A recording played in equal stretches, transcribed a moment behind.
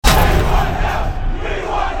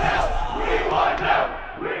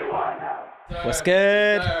What's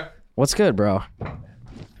good? What's good, bro?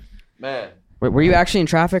 Man. Were you actually in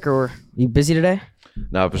traffic or were you busy today?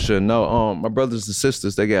 Nah, for sure. No, my brothers and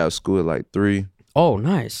sisters, they get out of school at like 3. Oh,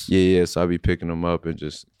 nice. Yeah, so I be picking them up and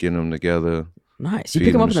just getting them together. Nice. You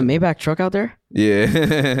pick them up in the Maybach truck out there?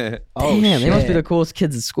 Yeah. Oh, Damn, they must be shit. the coolest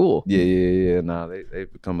kids at school. Yeah. Nah, they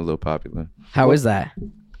become a little popular. How is that?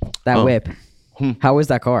 That whip. How is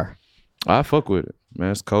that car? I fuck with it,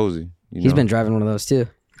 man. It's cozy. You He's know? been driving one of those too.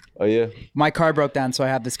 Oh, yeah? My car broke down, so I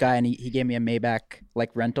have this guy, and he gave me a Maybach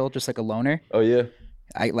like rental, just like a loaner. Oh, yeah?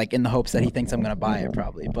 I like in the hopes that he thinks I'm gonna buy it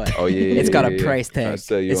probably, but Oh, yeah. it's got a yeah. price I'll tag.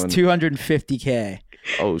 sell you It's on- $250K.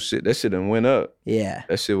 Oh, shit. That shit done went up. Yeah.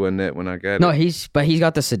 That shit wasn't that when I got No, it. he's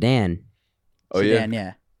got the sedan. Oh, yeah? Sedan,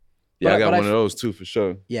 yeah. Yeah, But- I got but one I- of those too, for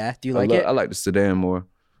sure. Yeah. Do you like it? I like the sedan more.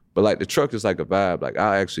 But like the truck is like a vibe. Like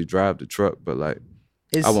I actually drive the truck, but like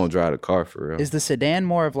Is, I won't drive the car for real. is the sedan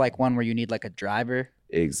more of like one where you need like a driver?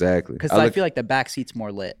 Exactly. Because I feel like the back seat's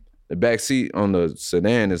more lit. the back seat on the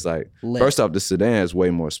sedan is like, Lit. first off, the sedan has way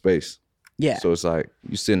more space. Yeah. So it's like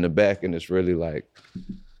you sit in the back and it's really like,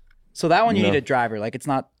 So that one you No. need a driver. Like it's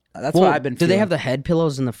not. That's Well, what I've been. do they feeling. have the head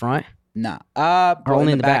pillows in the front? Nah. Or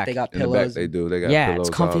only in the back? They got in the back pillows. they do. They got Yeah, pillows,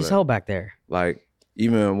 it's comfy all as that. hell back there. Like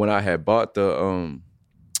even when I had bought the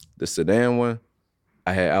sedan one,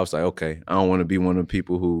 I was like, okay, I don't want to be one of the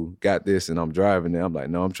people who got this and I'm driving it. I'm like,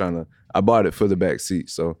 no, I bought it for the back seat.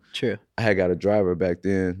 So True. I had got a driver back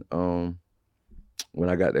then when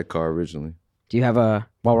I got that car originally. Do you have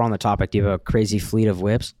while we're on the topic, do you have a crazy fleet of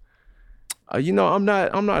whips? You know, I'm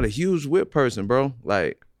not a huge whip person, bro.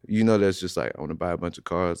 Like, you know, that's just like I want to buy a bunch of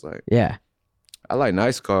cars. Like, Yeah. I like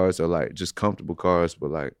nice cars or like just comfortable cars, but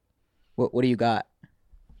like What do you got?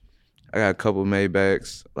 I got a couple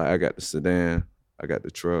Maybachs. Like I got the sedan, I got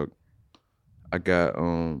the truck, I got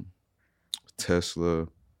Tesla,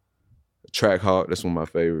 Trackhawk. That's one of my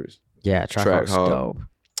favorites. Yeah, Trackhawk's Trackhawk. dope.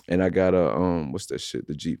 And I got a what's that shit?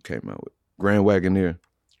 The Jeep came out with Grand Wagoneer.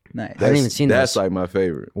 Nice. I haven't even seen That's those. like my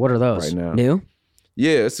favorite. What are those? right now. New?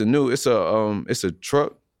 Yeah, it's a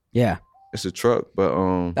truck. Yeah. It's a truck,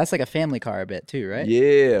 but That's like a family car a bit too, right?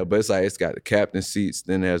 yeah, but it's like it's got the captain seats.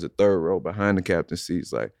 Then there's a third row behind the captain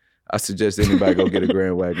seats. Like I suggest anybody go get a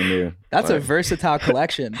Grand Wagoneer. That's a Like, versatile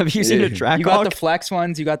collection. Have you seen a Yeah. Trackhawk? You got the flex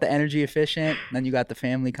ones, you got the energy efficient, then you got the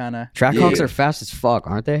family kind of. Trackhawks Yeah. are fast as fuck,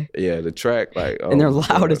 aren't they? yeah, the track like And they're oh, loud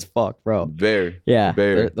God. as fuck, bro. Very. Yeah,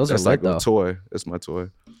 Very. those are That's lit like though. a toy. That's my toy.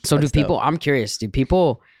 So That's do people? dope. I'm curious. Do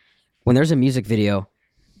people, when there's a music video,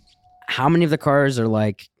 how many of the cars are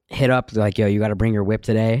like hit up like, yo, you got to bring your whip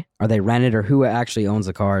today? Are they rented or who actually owns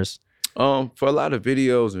the cars? For a lot of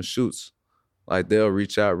videos and shoots, like they'll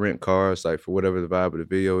reach out, rent cars, like for whatever the vibe of the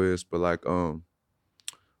video is. But like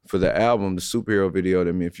for the album, the superhero video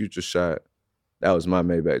that me and Future shot, that was my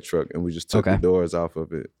Maybach truck, and we just took Okay. the doors off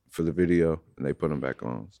of it for the video, and they put them back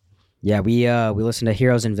on. Yeah, we listened to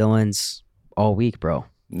Heroes and Villains all week, bro.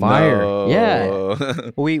 Fire. No.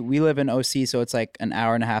 Yeah. We live in OC, so it's like an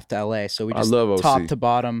hour and a half to LA. So we I just love OC. top to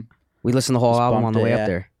bottom. We listened to the whole Just album on bumped the way it, up yeah.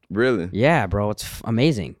 there. Really? Yeah, bro. It's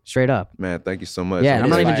amazing. Straight up. Man, thank you so much. Yeah, and I'm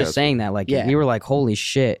not is even fire. just saying that. Like, Yeah. we were like, holy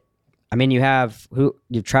shit. I mean, you have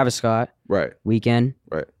Travis Scott, Right, Weeknd,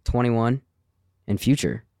 right. 21, and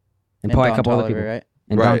Future. And And probably Don a couple other Toliver, people. right?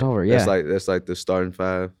 And right. Don Toliver, yeah. That's like the starting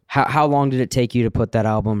 5. How long did it take you to put that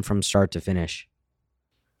album from start to finish?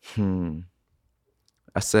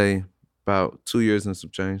 I say about 2 years and some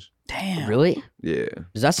change. Damn. Really? Yeah.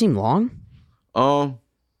 Does that seem long?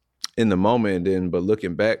 In the moment, then, but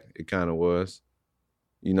looking back, it kind of was,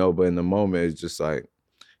 you know. But in the moment, it's just like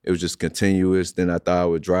it was just continuous. Then I thought I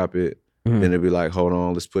would drop it. Mhm. Then it'd be like, hold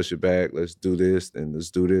on, let's push it back. Let's do this, and let's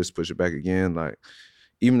do this. Push it back again. Like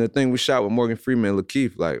even the thing we shot with Morgan Freeman and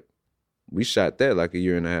Lakeith, like we shot that like a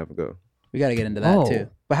year and a half ago. We got to get into that Oh. too.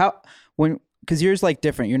 But because yours like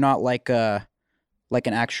different. You're not like an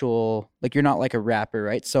actual, like you're not like a rapper,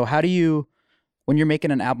 right? So how do you, when you're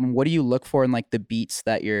making an album, what do you look for in like the beats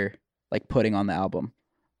that you're like putting on the album?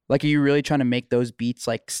 Like, are you really trying to make those beats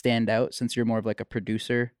like stand out since you're more of like a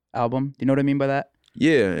producer album? Do you know what I mean by that?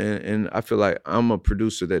 Yeah, and I feel like I'm a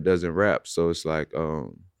producer that doesn't rap, so it's like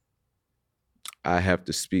I have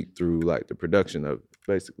to speak through like the production of it,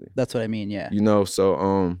 basically. That's what I mean. Yeah. You know,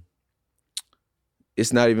 so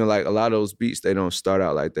it's not even like a lot of those beats, they don't start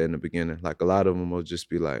out like that in the beginning. Like a lot of them will just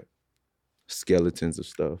be like skeletons of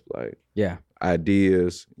stuff, like Yeah.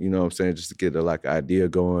 ideas, you know what I'm saying, just to get a like idea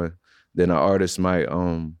going. Then an artist might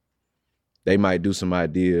they might do some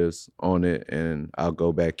ideas on it and I'll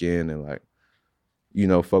go back in and like, you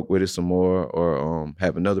know, fuck with it some more, or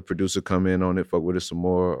have another producer come in on it, fuck with it some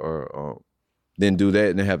more, or then do that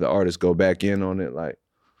and then have the artist go back in on it, like,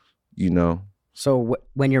 you know. So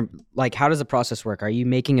when you're like, how does the process work? Are you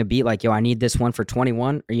making a beat like, yo, I need this one for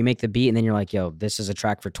 21? Or you make the beat and then you're like, yo, this is a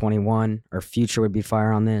track for 21, or Future would be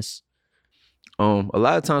fire on this? A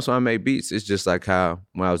lot of times when I make beats, it's just like how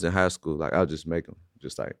when I was in high school, like I'll just make them,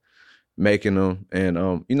 just like making them. And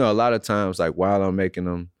you know, a lot of times, like while I'm making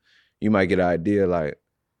them, you might get an idea like,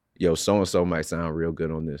 yo, so-and-so might sound real good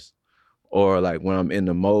on this. Or like when I'm in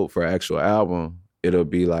the mode for an actual album, it'll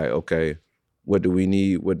be like, okay, what do we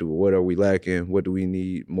need? What are we lacking? What do we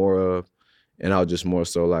need more of? And I'll just more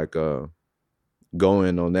so like go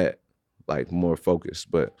in on that, like more focused.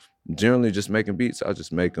 But generally just making beats, I'll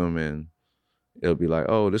just make them and it'll be like,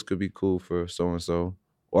 oh, this could be cool for so-and-so.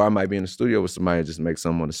 Or I might be in the studio with somebody and just make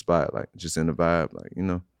something on the spot, like just in the vibe, like, you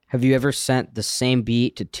know. Have you ever sent the same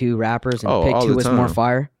beat to 2 rappers and Oh, picked all who the was more time.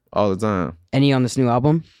 fire? All the time. Any on this new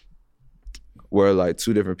album? Where like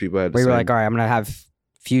 2 different people had the Where you same. were like, all right, I'm going to have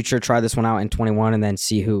Future try this one out in 21 and then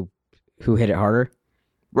see who hit it harder?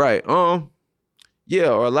 Right. Yeah,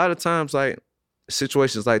 or a lot of times like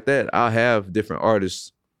situations like that, I'll have different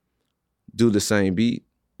artists do the same beat.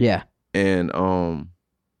 Yeah. And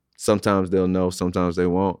sometimes they'll know, sometimes they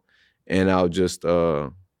won't. And I'll just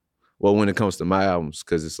well, when it comes to my albums,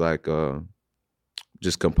 because it's like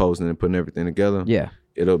just composing and putting everything together. Yeah.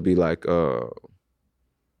 It'll be like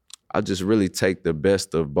I'll just really take the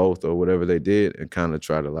best of both or whatever they did and kind of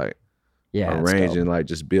try to like Yeah. that's arrange dope. and like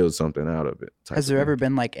just build something out of it. type Has of there thing. ever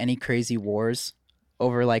been like any crazy wars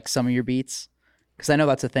over like some of your beats? Because I know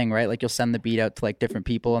that's a thing, right? Like you'll send the beat out to like different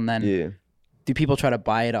people, and then Yeah. do people try to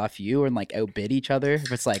buy it off you and like outbid each other? If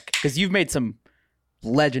it's like, because you've made some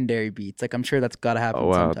legendary beats, like I'm sure that's got to happen. Oh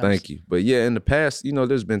wow, sometimes. thank you. But yeah, in the past, you know,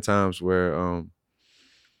 there's been times where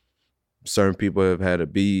certain people have had a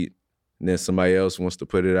beat and then somebody else wants to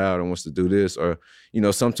put it out and wants to do this. Or, you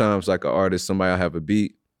know, sometimes like an artist, somebody will have a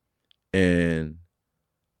beat and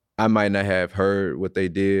I might not have heard what they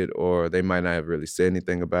did or they might not have really said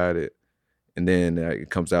anything about it. And then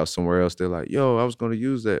it comes out somewhere else. They're like, yo, I was going to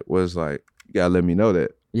use that. Was like, you got to let me know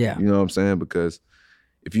that. Yeah. You know what I'm saying? Because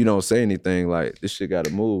if you don't say anything, like, this shit got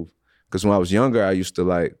to move. Because when I was younger, I used to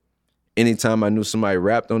like, anytime I knew somebody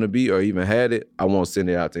rapped on the beat or even had it, I won't send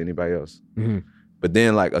it out to anybody else. Mm-hmm. But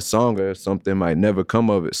then like a song or something might never come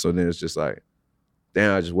of it. So then it's just like,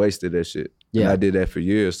 damn, I just wasted that shit. Yeah. And I did that for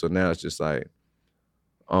years. So now it's just like,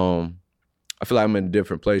 I feel like I'm in a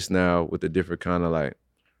different place now with a different kind of like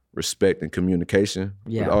respect and communication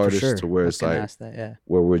Yeah, with for artists sure. to where I was it's gonna like, ask that, yeah.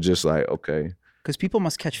 where we're just like, okay, Because people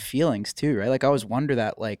must catch feelings too, right? Like I always wonder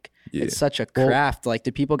that, like yeah. it's such a Well- craft. Like,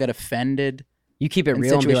 do people get offended? You keep it In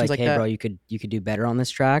real and be situations like, like hey, that? bro, you could do better on this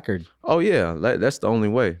track, or Oh yeah, like, that's the only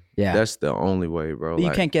way. yeah. That's the only way, bro. But you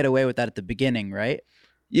Like, can't get away with that at the beginning, right?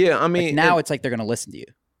 yeah, I Like mean, now and it's like they're gonna listen to you.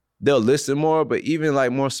 they'll listen more, but even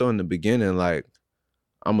like more so in the beginning, like,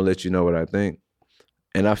 I'm gonna let you know what I think.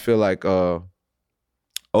 And I feel like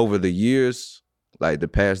over the years, like the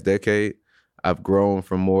past decade, I've grown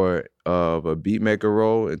from more of a beat maker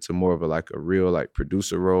role into more of a real like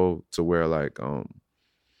producer role, to where like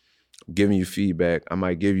giving you feedback. I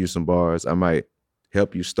might give you some bars. I might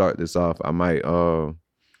help you start this off. I might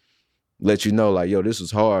let you know like, yo, this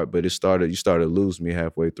was hard, but you started to lose me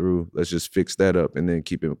halfway through. Let's just fix that up and then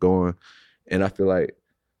keep it going. And I feel like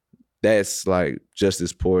that's like just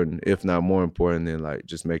as important, if not more important, than like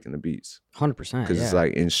just making the beats. 100%. Because Yeah. it's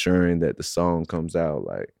like ensuring that the song comes out.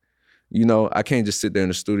 Like, you know, I can't just sit there in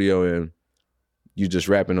the studio and you just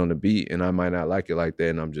rapping on the beat and I might not like it like that.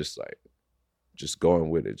 And I'm just like, just going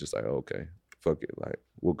with it. Just like, okay, fuck it. Like,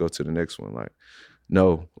 we'll go to the next one. Like,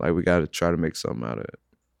 no, like we got to try to make something out of it.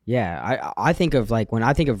 Yeah, I think of like when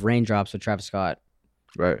I think of Raindrops with Travis Scott,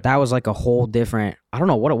 Right. that was like a whole different, I don't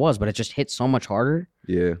know what it was, but it just hit so much harder.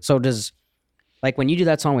 Yeah. So does, like when you do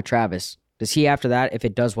that song with Travis, does he after that, if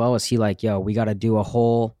it does well, is he like, yo, we got to do a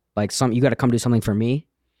whole, like you got to come do something for me?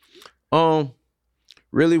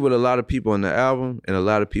 Really with a lot of people on the album and a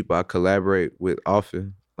lot of people I collaborate with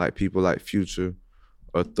often, like people like Future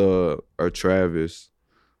or Thug or Travis,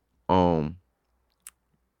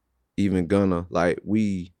 even Gunna, like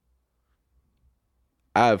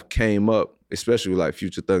I've came up, especially with like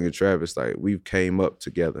Future, Thug, and Travis, like we've came up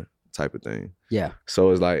together type of thing. Yeah.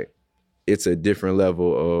 So it's like, it's a different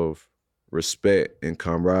level of respect and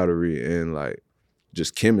camaraderie and like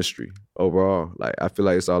just chemistry overall. Like I feel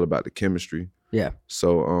like it's all about the chemistry. Yeah.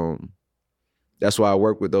 So that's why I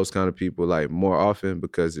work with those kind of people like more often,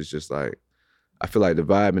 because it's just like, I feel like the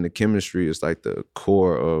vibe and the chemistry is like the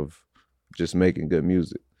core of just making good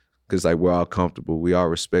music. Cause like we're all comfortable, we all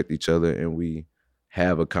respect each other, and we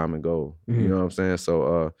have a common goal. Mhm. You know what I'm saying?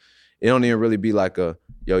 So it don't even really be like a,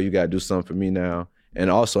 yo, you gotta do something for me now. And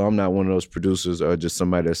also I'm not one of those producers or just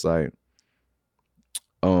somebody that's like,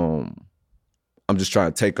 I'm just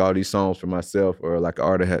trying to take all these songs for myself, or like an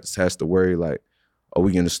artist has to worry like, oh,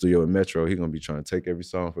 we get in the studio with Metro, he gonna be trying to take every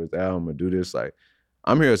song for his album or do this. Like,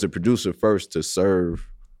 I'm here as a producer first to serve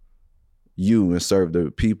you and serve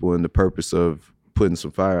the people and the purpose of putting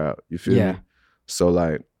some fire out. You feel me? So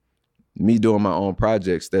like, me doing my own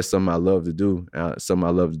projects, that's something I love to do, something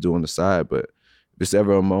I love to do on the side. But if it's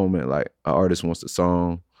ever a moment like an artist wants a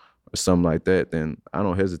song or something like that, then I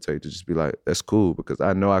don't hesitate to just be like, that's cool, because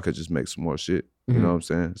I know I could just make some more shit. You know what I'm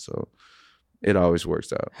saying? So it always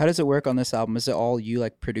works out. How does it work on this album? Is it all you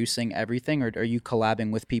like producing everything, or are you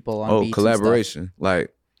collabing with people on beats collaboration. and stuff?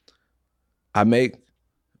 Like, I make,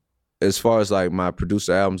 as far as like my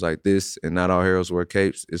producer albums like this and Not All Heroes Wear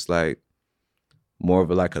Capes, it's like more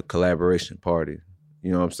of like a collaboration party.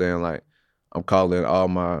 You know what I'm saying? Like, I'm calling all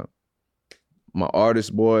my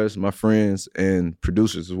artist boys, my friends, and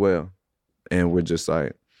producers as well. And we're just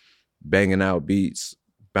like banging out beats,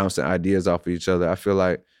 bouncing ideas off of each other. I feel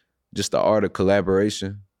like just the art of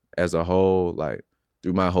collaboration as a whole, like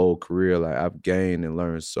through my whole career, like I've gained and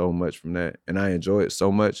learned so much from that. And I enjoy it so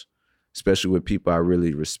much, especially with people I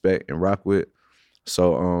really respect and rock with.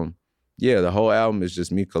 So yeah, the whole album is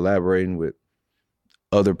just me collaborating with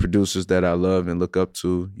other producers that I love and look up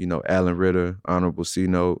to, you know, Alan Ritter, Honorable C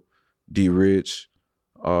Note, D Rich.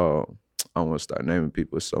 I don't want to start naming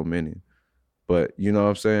people, it's so many. But you know what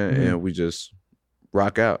I'm saying? And we just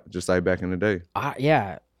rock out just like back in the day.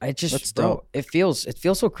 Yeah. I just, bro, it feels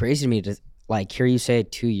so crazy to me to like hear you say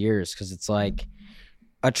 2 years, because it's like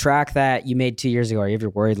a track that you made 2 years ago. Are you ever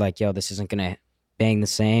worried like, yo, this isn't gonna bang the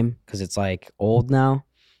same because it's like old now?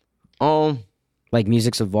 Like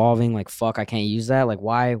music's evolving. Like, fuck, I can't use that. Like,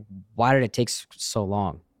 why did it take so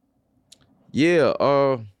long? Yeah.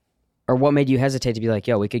 Or what made you hesitate to be like,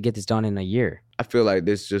 yo, we could get this done in a year? I feel like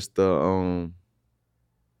this just the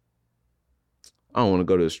I don't want to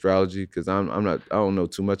go to astrology because I don't know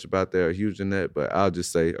too much about that or huge in that, but I'll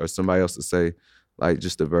just say, or somebody else to say, like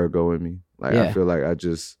just the Virgo in me. Like, I feel like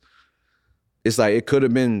it's like it could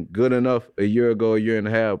have been good enough a year ago, a year and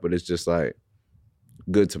a half, but it's just like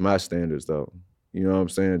good to my standards though. You know what I'm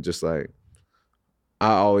saying? Just like,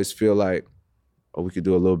 I always feel like, oh, we could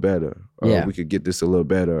do a little better, or we could get this a little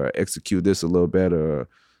better, or execute this a little better, or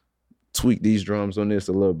tweak these drums on this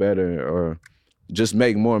a little better, or just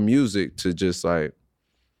make more music to just like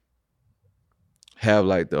have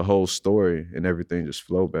like the whole story and everything just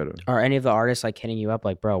flow better. Are any of the artists like hitting you up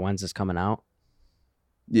like, bro, when's this coming out?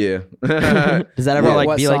 Yeah. Does that ever like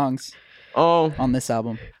what be songs like on this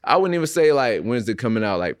album? I wouldn't even say like when's it coming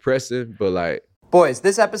out like pressing, but like, boys,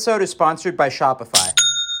 this episode is sponsored by Shopify.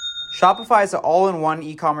 Shopify is an all-in-one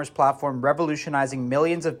e-commerce platform revolutionizing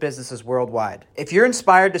millions of businesses worldwide. If you're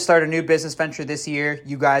inspired to start a new business venture this year,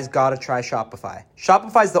 you guys gotta try Shopify.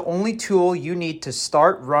 Shopify is the only tool you need to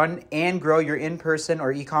start, run, and grow your in-person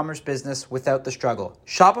or e-commerce business without the struggle.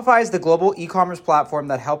 Shopify is the global e-commerce platform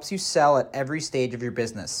that helps you sell at every stage of your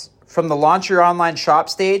business. From the launch your online shop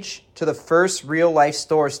stage to the first real-life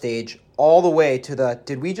store stage, all the way to the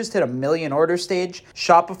did we just hit 1 million order stage,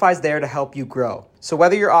 Shopify's there to help you grow. So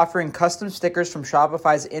whether you're offering custom stickers from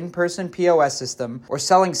Shopify's in-person POS system or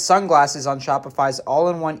selling sunglasses on Shopify's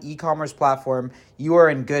all-in-one e-commerce platform, you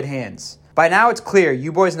are in good hands. By now it's clear,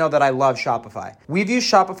 you boys know that I love Shopify. We've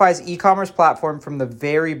used Shopify's e-commerce platform from the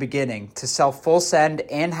very beginning to sell Full Send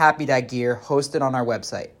and Happy Dad gear hosted on our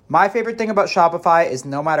website. My favorite thing about Shopify is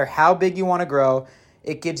no matter how big you want to grow,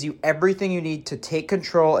 it gives you everything you need to take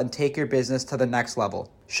control and take your business to the next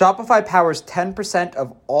level. Shopify powers 10%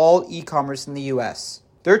 of all e-commerce in the US.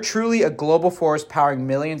 They're truly a global force powering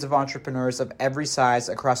millions of entrepreneurs of every size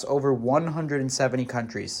across over 170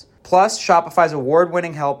 countries. Plus, Shopify's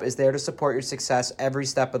award-winning help is there to support your success every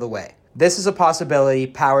step of the way. This is a possibility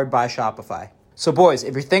powered by Shopify. So boys,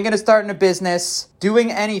 if you're thinking of starting a business,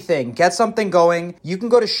 doing anything, get something going, you can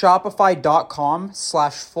go to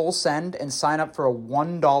shopify.com/fullsend and sign up for a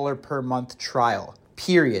 $1 per month trial,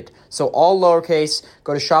 period. So all lowercase,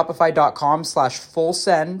 go to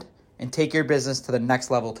shopify.com/fullsend and take your business to the next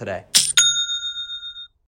level today.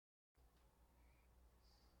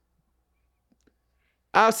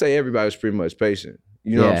 I'll say everybody's pretty much patient.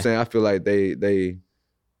 You know what I'm saying? I feel like they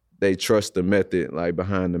trust the method, like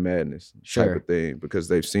behind the madness type of thing, because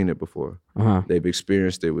they've seen it before. They've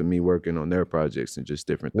experienced it with me working on their projects and just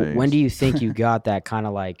different things. When do you think you got that kind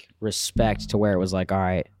of like respect to where it was like, all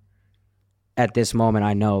right, at this moment,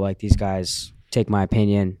 I know like these guys take my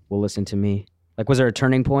opinion, will listen to me. Like, was there a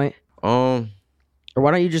turning point? Or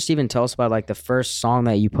why don't you just even tell us about like the first song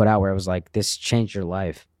that you put out where it was like, this changed your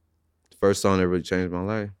life? First song that really changed my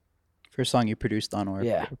life. First song you produced on or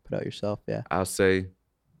put out yourself, I'll say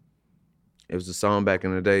It was a song back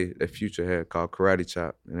in the day that Future had called Karate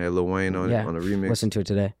Chop, and had Lil Wayne on it on the remix. Listen to it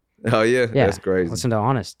today. Oh yeah, that's crazy. Listen to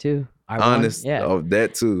Honest too. Honest,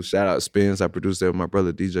 that too. Shout out Spence. I produced that with my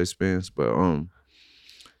brother DJ Spence. But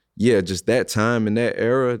yeah, just that time in that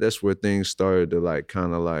era, that's where things started to like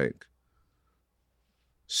kind of like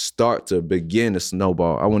start to begin to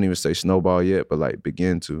snowball. I won't even say snowball yet, but like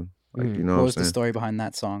begin to. Like, you know what was the story behind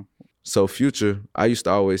that song? So Future, I used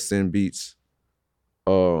to always send beats.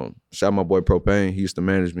 Shout out my boy Propane, he used to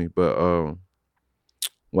manage me. But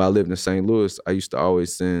while I lived in St. Louis, I used to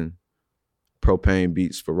always send Propane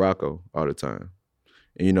beats for Rocco all the time.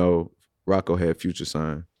 And you know, Rocco had Future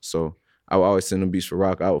signed. So I would always send him beats for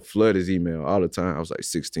Rocco. I would flood his email all the time. I was like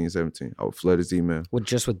 16, 17. I would flood his email.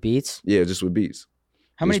 Just with beats? Yeah, just with beats.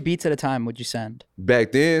 How many beats at a time would you send?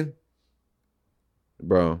 Back then,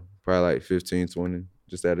 bro, probably like 15, 20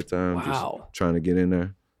 just at a time. Wow. Just trying to get in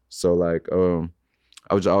there. So like,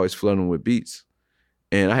 I was always flooding with beats.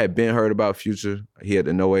 And I had been heard about Future. He had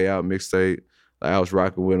the No Way Out mixtape. Like I was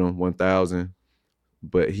rocking with him, 1000.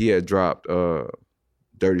 But he had dropped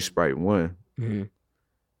Dirty Sprite 1. Mm-hmm.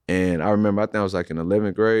 And I remember, I think I was like in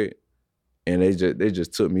 11th grade, and they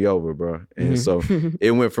just took me over, bro. And so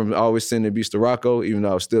it went from always sending beats to Rocco, even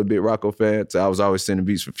though I was still a big Rocco fan, to I was always sending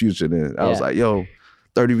beats for Future. Then I was like, yo,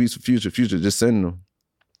 30 beats for Future, just sending them.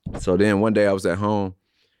 So then one day I was at home,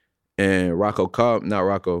 and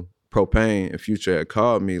Propane and Future had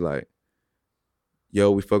called me like,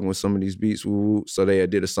 yo, we fucking with some of these beats. Woo-woo. So they had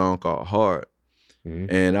did a song called Hard.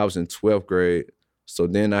 Mm-hmm. And I was in 12th grade. So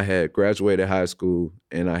then I had graduated high school,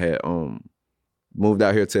 and I had moved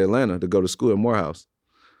out here to Atlanta to go to school at Morehouse.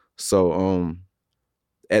 So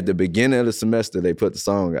at the beginning of the semester, they put the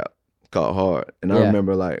song out called Hard. And I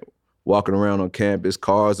remember like walking around on campus,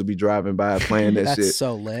 cars would be driving by playing that That's shit. That's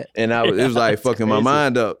so lit. And it was like fucking my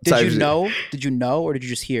mind up. Did you know, or did you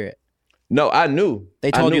just hear it? No, I knew.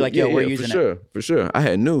 They told you like, yo, we're using it. For sure. I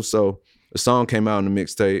had knew. So the song came out in the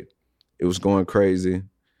mixtape. It was going crazy.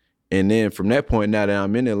 And then from that point, now that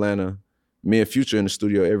I'm in Atlanta, me and Future in the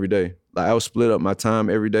studio every day. Like I would split up my time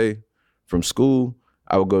every day. From school,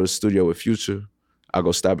 I would go to the studio with Future. I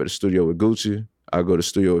go stop at the studio with Gucci. I go to the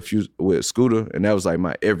studio with Scooter, and that was like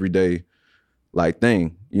my everyday like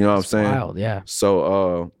thing. You know what I'm saying? Wild, yeah.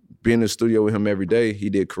 So being in the studio with him every day, he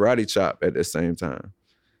did Karate Chop at the same time.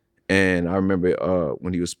 And I remember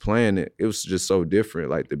when he was playing it, it was just so different.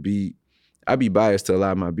 Like the beat, I be biased to a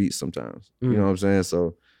lot of my beats sometimes. You know what I'm saying?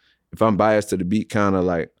 So if I'm biased to the beat, kind of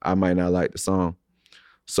like I might not like the song.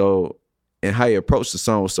 So, and how he approached the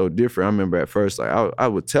song was so different. I remember at first, like I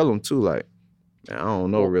would tell him too, like, I don't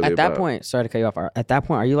know really. At that point, sorry to cut you off. At that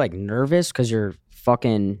point, are you like nervous because you're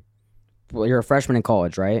you're a freshman in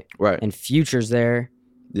college, right? Right. And Future's there,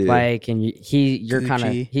 like, and you're kind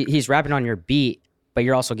of he's rapping on your beat, but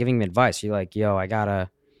you're also giving him advice. You're like, yo, I gotta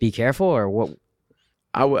be careful, or what?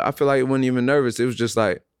 I feel like it wasn't even nervous. It was just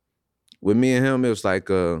like with me and him, it was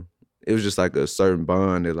just like a certain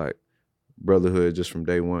bond, that like brotherhood just from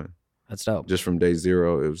day one. That's dope. Just from day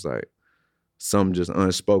zero, it was like something just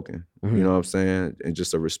unspoken. You know what I'm saying? And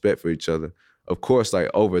just a respect for each other. Of course, like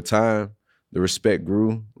over time, the respect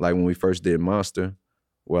grew. Like when we first did Monster,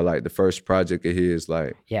 where like the first project of his,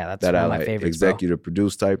 like that's that one I of my like favorites, executive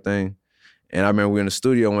produced type thing. And I remember we were in the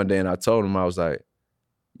studio one day, and I told him, I was like,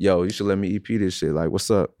 yo, you should let me EP this shit. Like, what's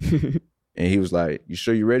up? And he was like, you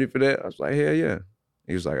sure you ready for that? I was like, hell yeah.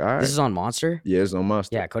 He was like, all right. This is on Monster? Yeah, it's on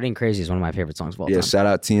Monster. Yeah, Codeine Crazy is one of my favorite songs of all time. Yeah, shout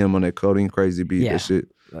out TM on that Codeine Crazy beat. That shit,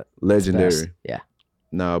 legendary. Yeah.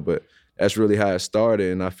 Nah, but that's really how it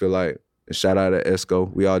started. And I feel like, and shout out to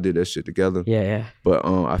Esco, we all did that shit together. Yeah. But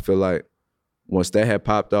I feel like once that had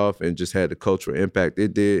popped off and just had the cultural impact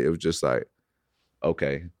it did, it was just like,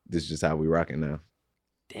 okay, this is just how we rocking now.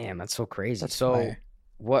 Damn, that's so crazy. That's fire.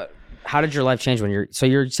 How did your life change when you're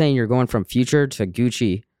saying you're going from Future to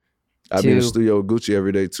Gucci? I've been in the studio with Gucci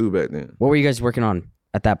every day too back then. What were you guys working on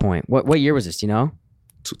at that point? What year was this, do you know?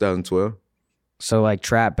 2012. So like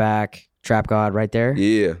Trap God right there?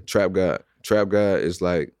 Yeah, Trap God. Trap God is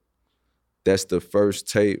like, that's the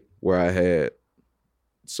first tape where I had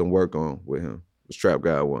some work on with him. It was Trap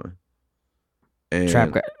God 1. And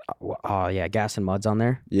Trap God. Oh yeah, Gas and Mud's on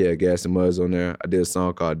there. Yeah, Gas and Mud's on there. I did a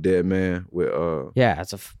song called Dead Man with yeah,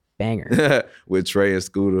 that's a banger. with Trey and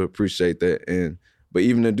Scooter. Appreciate that. But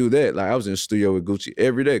even to do that, like I was in the studio with Gucci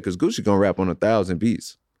every day, because Gucci gonna rap on 1,000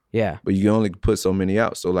 beats. Yeah. But you can only put so many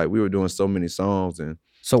out. So like we were doing so many songs. And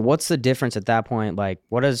so what's the difference at that point? Like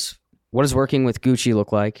what does working with Gucci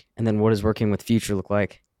look like? And then what does working with Future look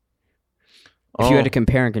like? If you had to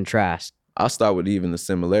compare and contrast. I'll start with even the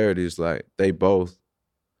similarities. Like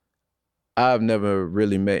I've never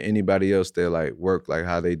really met anybody else that like work like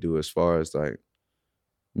how they do as far as like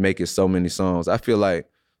making so many songs. I feel like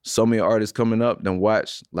so many artists coming up then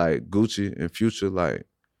watch like Gucci and Future like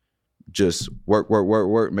just work,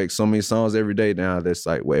 make so many songs every day now. That's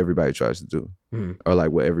like what everybody tries to do or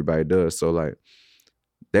like what everybody does. So like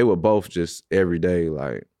they were both just every day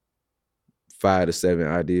like 5 to 7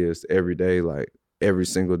 ideas every day, like every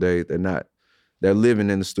single day. They're living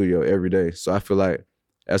in the studio every day. So I feel like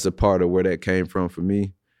that's a part of where that came from for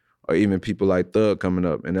me. Or even people like Thug coming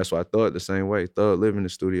up. And that's why I thought the same way. Thug live in the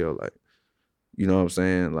studio, like, you know what I'm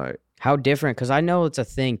saying? Like, how different? Because I know it's a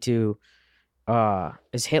thing too.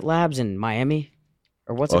 Is Hit Labs in Miami?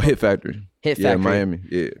 Or what's it called? Hit Factory. Hit Factory. Yeah, Miami.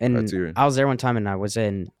 Yeah. And Criteria. I was there one time and I was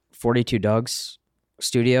in 42 Doug's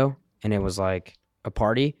studio and it was like a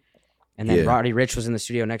party. And then Roddy Ricch was in the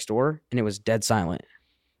studio next door and it was dead silent.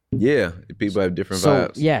 Yeah. People have different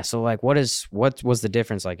vibes. Yeah. So like what was the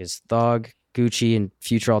difference? Like is Thug, Gucci, and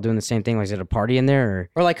Future all doing the same thing? Like is it a party in there?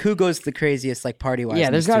 Or like who goes the craziest like party-wise? Yeah,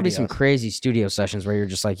 in there's the got to be some studios? crazy studio sessions where you're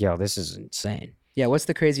just like, yo, this is insane. Yeah, what's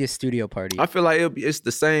the craziest studio party? I feel like it's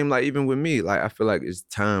the same, like even with me. Like I feel like it's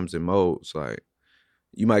times and modes. Like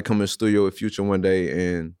you might come in the studio with Future one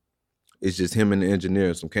day and it's just him and the engineer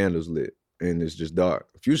and some candles lit and it's just dark.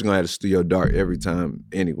 Future gonna have the studio dark every time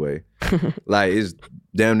anyway. Like it's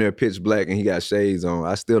damn near pitch black and he got shades on.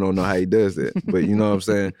 I still don't know how he does it, but you know what I'm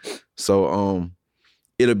saying? So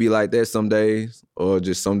it'll be like that some days, or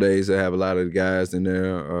just some days that have a lot of the guys in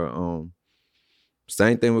there, or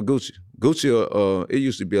same thing with Gucci. Gucci, it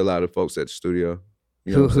used to be a lot of folks at the studio.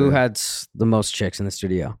 You know Who had the most chicks in the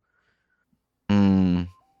studio?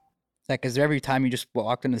 Like, is there every time you just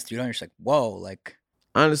walked into the studio and you're just like, whoa, like...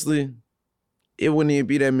 Honestly, it wouldn't even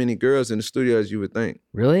be that many girls in the studio as you would think.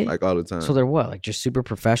 Really? Like all the time. So they're what? Like just super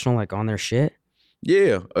professional, like on their shit?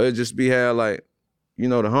 Yeah, or it'd just be how like, you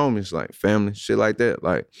know, the homies, like family, shit like that.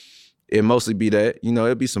 Like it mostly be that, you know,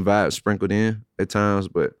 it'd be some vibes sprinkled in at times,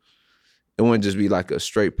 but it wouldn't just be like a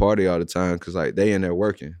straight party all the time because like they in there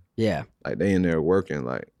working. Yeah. Like they in there working.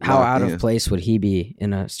 Like how out of place would he be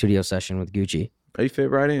in a studio session with Gucci? He fit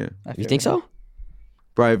right in. You think so?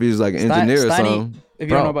 Probably if he was like an engineer or something. If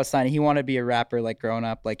you don't know about Steiny, he wanted to be a rapper like growing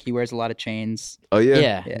up. Like he wears a lot of chains. Oh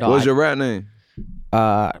yeah? Yeah. No, what's your rap name?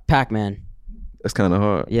 Pac-Man. That's kind of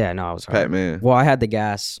hard. Yeah, no, I was hard. Pac-Man. Well, I had the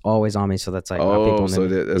gas always on me, so that's like how people so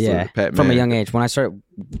that's Pac-Man. From a young age. When I started,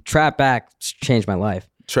 Trap Back changed my life.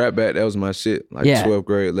 Trap Back, that was my shit. Like 12th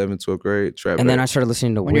grade, 11th, 12th grade, Trap Back. And then I started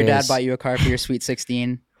listening to when Wiz. your dad bought you a car for your Sweet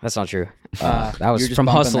 16. That's not true. That was just from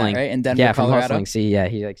hustling, that, right? In Denver, yeah, from Colorado? hustling. See, yeah,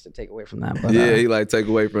 he likes to take away from that. But, yeah, he like take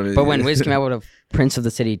away from it. But when Wiz came out with a Prince of the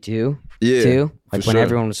City too, like when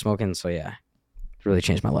everyone was smoking, so yeah, it really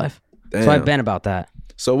changed my life. Damn. So I've been about that.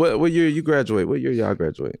 So what year you graduate? What year y'all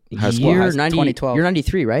graduate? High school. 2012. You're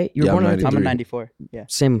 93, right? You were born in 93. I'm in 94. Yeah.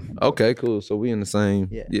 Same. Okay, cool. So we in the same.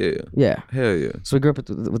 Yeah. Hell yeah. So we grew up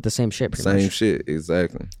with the same shit. Same shit,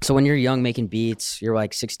 exactly. So when you're young making beats, you're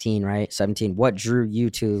like 16, right? 17. What drew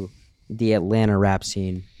you to the Atlanta rap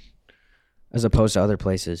scene as opposed to other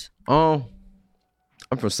places? I'm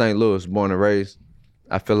from St. Louis, born and raised.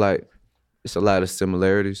 I feel like it's a lot of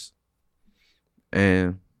similarities.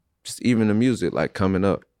 And just even the music, like coming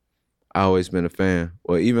up, I always been a fan.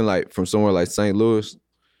 Or even like from somewhere like St. Louis,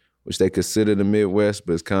 which they consider the Midwest,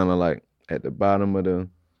 but it's kind of like at the bottom of the.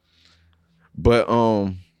 But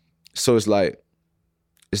so it's like,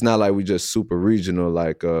 it's not like we just super regional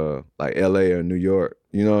like LA or New York.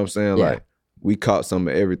 You know what I'm saying? Yeah. Like we caught some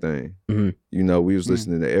of everything. Mm-hmm. You know, we was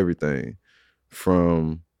listening to everything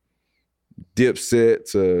from Dipset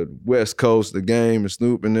to West Coast, The Game and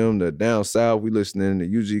Snoop and them, to down south, we listening to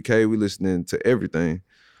UGK, we listening to everything.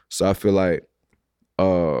 So I feel like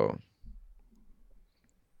I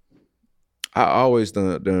always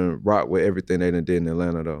done rock with everything they done did in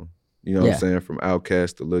Atlanta though. You know what I'm saying? From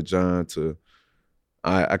Outkast to Lil Jon to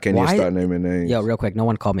I can't even start naming names. Yo, real quick, no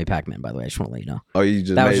one called me Pac-Man, by the way. I just want to let you know. Oh, you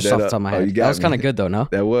just that made was just that off the up? top of my Oh, head. you got That was me. kind of good though, no?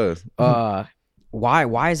 That was.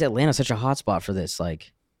 Why is Atlanta such a hot spot for this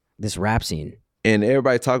this rap scene? And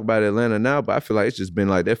everybody talk about Atlanta now, but I feel like it's just been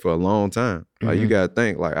like that for a long time. Like you gotta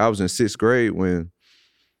think, like I was in 6th grade when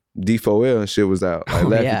D4L and shit was out. Like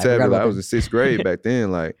Laffy Taffy, I was in 6th grade back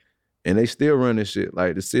then, like, and they still running shit.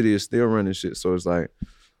 Like the city is still running shit. So it's like,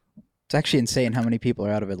 it's actually insane how many people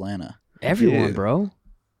are out of Atlanta. Everyone, bro.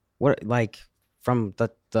 What, like from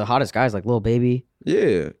the hottest guys like Lil Baby?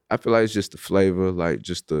 Yeah, I feel like it's just the flavor, like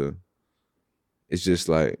it's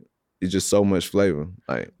just so much flavor.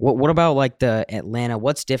 Like what about like the Atlanta?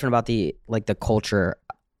 What's different about the culture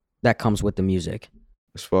that comes with the music?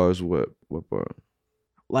 As far as what part?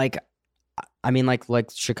 Like I mean, like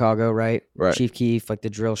Chicago, right? Right. Chief Keef, like the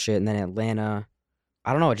drill shit, and then Atlanta.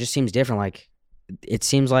 I don't know. It just seems different. Like, it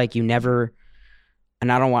seems like you never.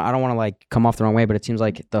 And I don't want to like come off the wrong way, but it seems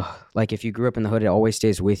like if you grew up in the hood, it always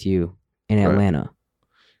stays with you in Atlanta.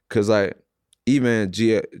 Cause like even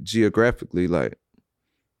geographically, like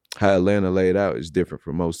how Atlanta laid out is different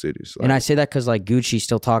from most cities. Like, and I say that because like Gucci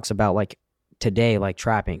still talks about like today, like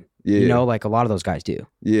trapping. Yeah. You know, like a lot of those guys do.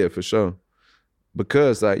 Yeah, for sure.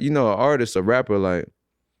 Because like, an artist, a rapper, like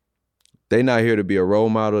they not here to be a role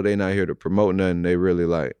model. They not here to promote nothing. They really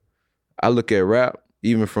like, I look at rap,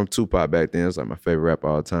 even from Tupac back then, it's like my favorite rapper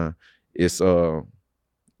all the time. It's you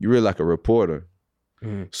really like a reporter.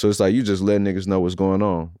 Mm-hmm. So it's like you just let niggas know what's going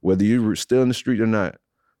on. Whether you're still in the street or not,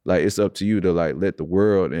 like it's up to you to like let the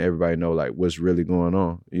world and everybody know like what's really going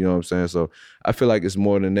on. You know what I'm saying? So I feel like it's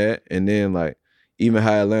more than that. And then like even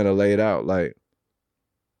how Atlanta laid out, like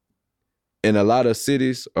in a lot of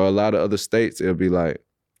cities or a lot of other states, it'll be like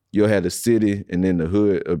you'll have the city and then the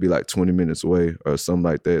hood, it'll be like 20 minutes away or something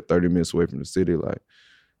like that, 30 minutes away from the city. Like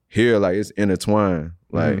here, like it's intertwined.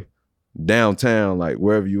 Like downtown, like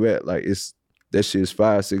wherever you at, like that shit is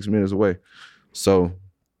 5-6 minutes away. So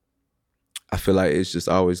I feel like it's just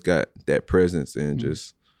always got that presence and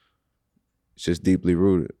it's just deeply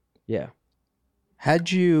rooted. Yeah.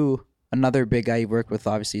 Had you, another big guy you worked with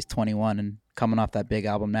obviously is 21 and coming off that big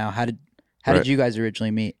album now. How did you guys originally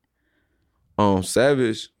meet?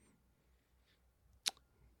 Savage,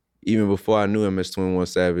 even before I knew him as 21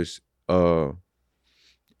 Savage,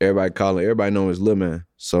 everybody know him as Lil Man.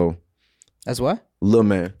 So as what? Lil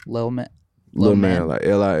Man. Lil Man. Lil Man, like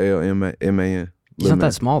Lilman. He's not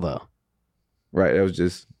that small though. Right, that's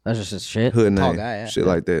just his shit. Hood name, tall guy, yeah. Shit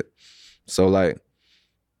like that. So like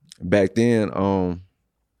back then, how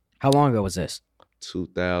long ago was this?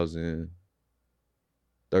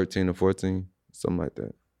 2013 or 14, something like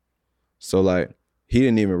that. So like he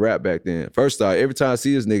didn't even rap back then. First off, every time I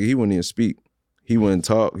see this nigga, he wouldn't even speak. He wouldn't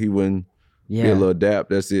talk. He wouldn't be a little dap.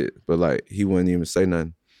 That's it. But like he wouldn't even say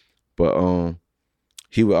nothing. But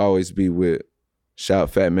he would always be with shout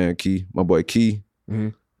Fat Man Key, my boy Key,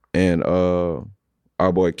 and our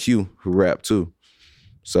boy Q, who rap too.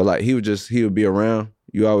 So like he would be around.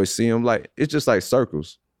 You always see him. Like it's just like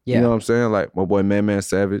circles. Yeah. You know what I'm saying? Like my boy Man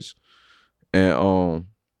Savage. And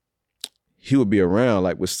he would be around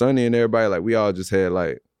like with Sonny and everybody. Like we all just had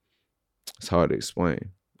like, it's hard to explain.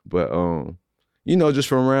 But just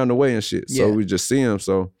from around the way and shit. So we just see him.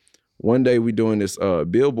 So one day we doing this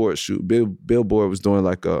Billboard shoot. Billboard was doing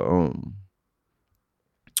like a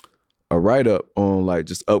write-up on like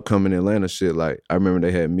just upcoming Atlanta shit. Like I remember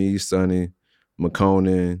they had me, Sonny,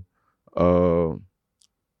 McConan,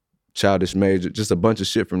 Childish Major, just a bunch of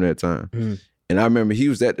shit from that time. And I remember he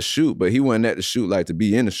was at the shoot, but he wasn't at the shoot like to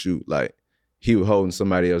be in the shoot. Like he was holding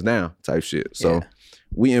somebody else down type shit. So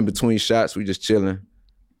we in between shots, we just chilling.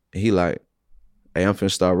 And he like, hey, I'm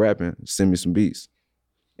finna start rapping. Send me some beats.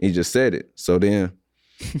 And he just said it. So then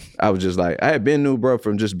I was just like, I had been new, bro,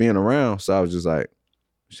 from just being around. So I was just like,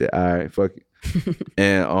 shit, all right, fuck it.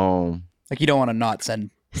 And like you don't want to not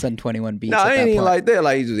send 21 beats. No, I ain't even like that.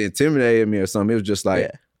 Like he just intimidated me or something. It was just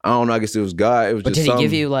like, I don't know, I guess it was God. It was but just did he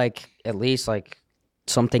give you like at least like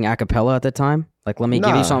something a cappella at the time? Like, let me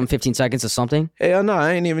give you something, 15 seconds of something? Hell no,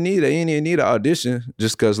 I ain't even need it. I ain't even need an audition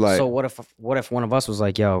just cause like. So what if one of us was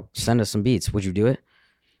like, yo, send us some beats? Would you do it?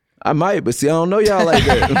 I might, but see, I don't know y'all like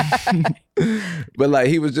that. But like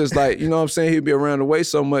he was just like, you know what I'm saying? He'd be around the way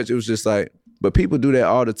so much. It was just like, but people do that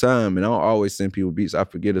all the time. And I don't always send people beats. I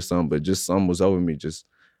forget or something, but just something was over me. Just,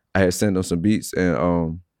 I had sent them some beats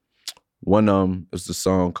and one it was the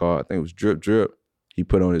song called, I think it was Drip Drip. He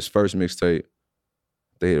put on his first mixtape.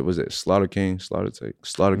 Was it Slaughter King on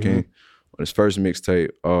his first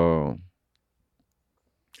mixtape. I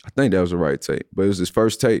think that was the right tape, but it was his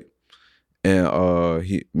first tape. And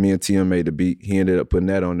me and TM made the beat. He ended up putting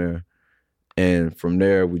that on there. And from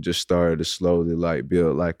there, we just started to slowly like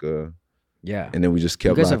build like a, and then we just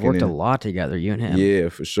kept. You guys have worked a lot together, you and him. Yeah,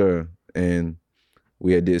 for sure. And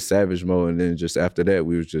we had did Savage Mode, and then just after that,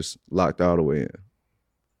 we was just locked all the way in.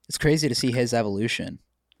 It's crazy to see his evolution.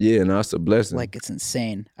 Yeah, no, it's a blessing. Like, it's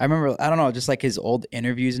insane. I remember, I don't know, just like his old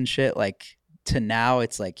interviews and shit, like to now,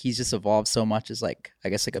 it's like he's just evolved so much as like, I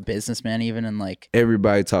guess like a businessman even, and like.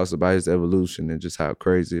 Everybody talks about his evolution and just how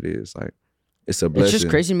crazy it is. Like, it's a blessing. It's just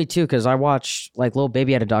crazy to me too, because I watched, like, Lil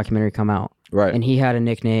Baby had a documentary come out. Right. And he had a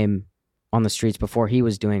nickname on the streets before he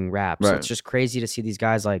was doing rap. So it's just crazy to see these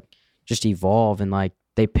guys like just evolve and like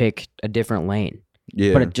they pick a different lane.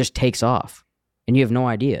 Yeah. But it just takes off. And you have no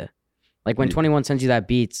idea. Like when 21 sends you that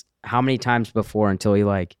beats, how many times before until he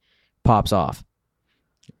like pops off?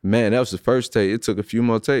 Man, that was the first tape. It took a few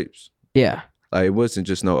more tapes. Yeah. Like, it wasn't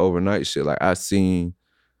just no overnight shit. Like, I seen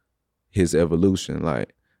his evolution.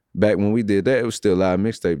 Like, back when we did that, it was still live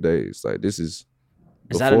mixtape days. Like, this is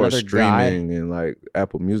that before another streaming and like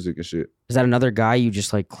Apple Music and shit. Is that another guy you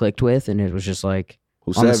just like clicked with and it was just like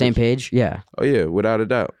Who's on the same page? Yeah. Oh yeah, without a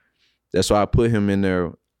doubt. That's why I put him in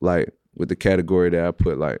there, like, with the category that I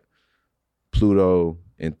put like Pluto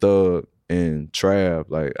and Thug and Trav.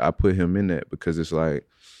 Like, I put him in that because it's like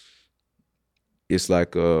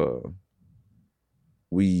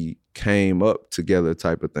we came up together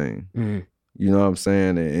type of thing. Mm-hmm. You know what I'm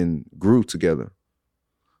saying? And grew together.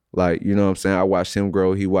 Like, you know what I'm saying? I watched him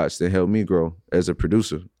grow. He watched and helped me grow as a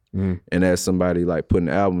producer and as somebody like putting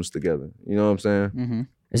albums together. You know what I'm saying? Mm-hmm.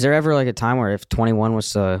 Is there ever like a time where if 21 was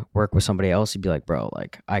to work with somebody else, you'd be like, bro,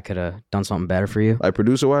 like I could have done something better for you? Like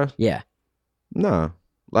producer wise? Yeah. Nah.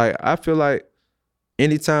 Like, I feel like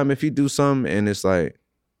anytime if you do something and it's like,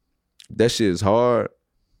 that shit is hard,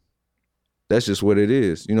 that's just what it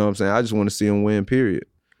is. You know what I'm saying? I just want to see him win, period.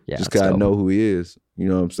 Yeah. Just because I know who he is. You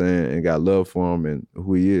know what I'm saying? And got love for him and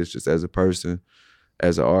who he is just as a person,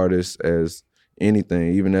 as an artist, as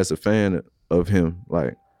anything, even as a fan of him.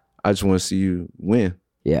 Like, I just want to see you win.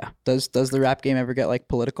 Yeah. Does the rap game ever get like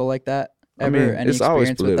political like that? Ever? I mean, Any it's always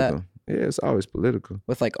experience with that? political. Yeah, it's always political.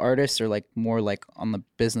 With like artists or like more like on the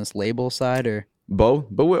business label side or? Both,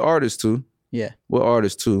 but with artists too. Yeah. With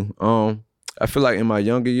artists too. I feel like in my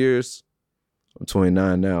younger years, I'm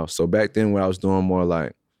 29 now. So back then when I was doing more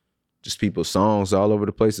like just people's songs all over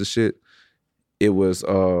the place and shit, it was,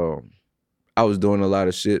 I was doing a lot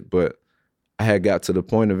of shit, but I had got to the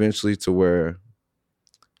point eventually to where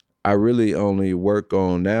I really only work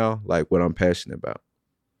on now like what I'm passionate about.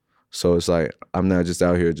 So it's like, I'm not just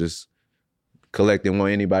out here just collecting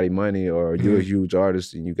anybody money or you're a huge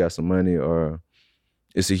artist and you got some money or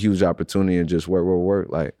it's a huge opportunity and just work.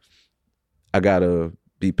 Like, I gotta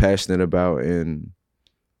be passionate about and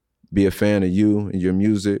be a fan of you and your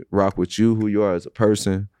music, rock with you, who you are as a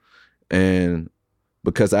person. And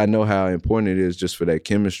because I know how important it is just for that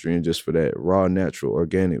chemistry and just for that raw, natural,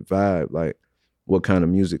 organic vibe, like what kind of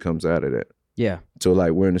music comes out of that. Yeah. So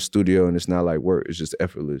like we're in the studio and it's not like work, it's just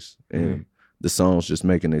effortless. And the songs just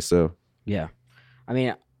making themselves. Yeah. I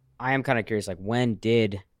mean, I am kind of curious, like when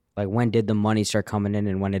did the money start coming in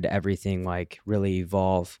and when did everything like really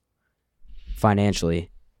evolve financially?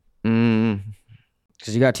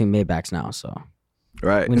 Because you got 2 Maybachs now, so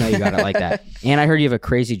right. We know you got it like that. And I heard you have a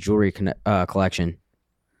crazy jewelry collection.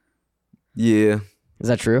 Yeah. Is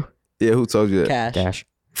that true? Yeah, who told you that? Cash.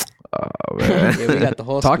 Oh, man. Yeah, we got the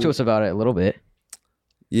whole Talk scoop. to us about it a little bit.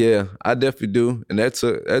 Yeah, I definitely do. And that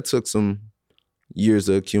took some years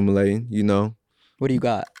of accumulating, you know. What do you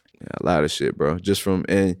got? Yeah, a lot of shit, bro. Just from,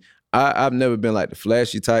 and I've never been like the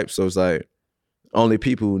flashy type, so it's like only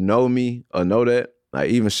people who know me or know that.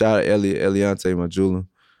 Like even shout out Eliante, my jeweler.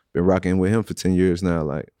 Been rocking with him for 10 years now.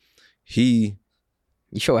 Like you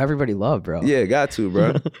show everybody love, bro. Yeah, got to,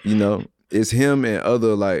 bro. You know, it's him and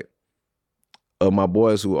other like my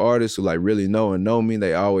boys who artists who like really know me.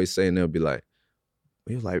 They always say and they'll be like,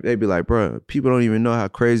 they be like, bro, people don't even know how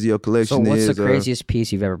crazy your collection is. So what's the craziest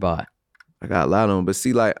piece you've ever bought? I got a lot of them, but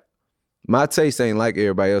see, like my taste ain't like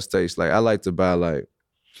everybody else's taste. Like I like to buy like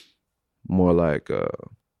more like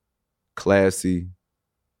classy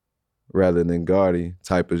rather than gaudy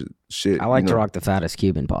type of shit. I like to rock the fattest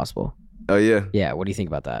Cuban possible. Oh yeah? Yeah, what do you think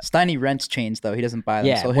about that? Steiny rents chains though. He doesn't buy them.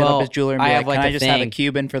 Yeah, So he'll hit up his jeweler and be like, like can I a just have a thing.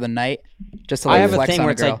 Cuban for the night? Just to I like have a flex thing on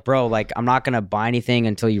where a it's girl. like, bro, like I'm not gonna buy anything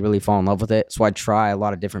until you really fall in love with it. So I try a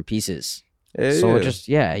lot of different pieces. Yeah, So yeah. it just,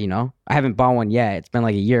 you know, I haven't bought one yet. It's been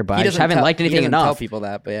like a year, but I just haven't liked he anything doesn't tell enough. people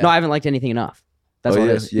that, but yeah. No, I haven't liked anything enough. That's oh what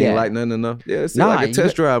yeah? it is. You ain't like nothing enough? Yeah, it's like a you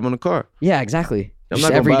test drive on a car. Yeah, exactly. I'm Just not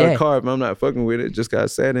gonna every buy day. the car if I'm not fucking with it. Just got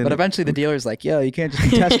sat in But it. eventually the dealer's like, yo, you can't just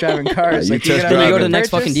be test driving cars. You Like, test gonna Then you drive go to it. the next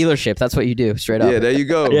purchase? fucking dealership. That's what you do, straight up. Yeah, there you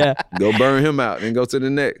go. Yeah. Go burn him out and go to the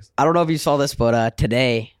next. I don't know if you saw this, but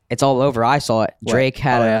today it's all over. I saw it. What? Drake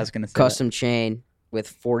had Oh, yeah, I a was gonna say custom chain with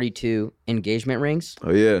 42 engagement rings.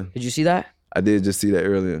 Oh yeah, Did you see that? I did just see that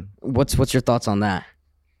earlier. What's your thoughts on that?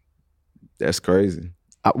 That's crazy.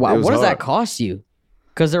 Wow, It was what does hard. that cost you?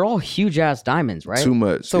 Because they're all huge ass diamonds, right? Too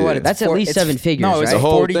much. So yeah. what? It's That's at four- least it's- 7 figures, No, it's the right?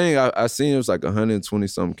 whole 40 thing. I seen it was like 120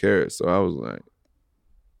 something carats. So I was like,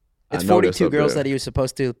 It's I know that's 42 up girls there. that he was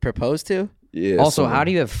supposed to propose to. Yeah. Also, so how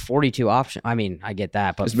do you have 42 options? I mean, I get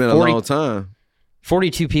that, but It's been a 40 long time.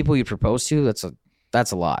 42 people you propose to,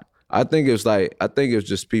 that's a lot. I think it was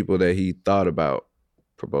just people that he thought about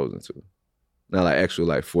proposing to. Not like actual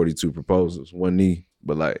like 42 proposals, one knee,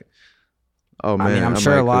 but like, oh man. I mean, I'm I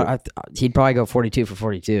sure a might lot. He'd probably go 42 for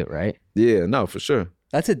 42, right? Yeah, no, for sure.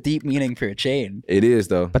 That's a deep meaning for a chain. It is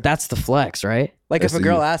though. But that's the flex, right? Like That's if a the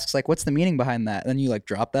girl youth. asks like, "What's the meaning behind that?" and then you like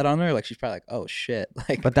drop that on her, like she's probably like, "Oh shit!"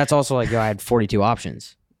 Like, But that's also like, yo, I had 42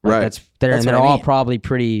 options. Like, Right. That's That's they're what I all mean. probably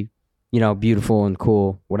pretty, beautiful and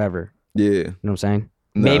cool, whatever. Yeah. You know what I'm saying?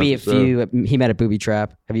 Nah, Maybe for if sure. he met a booby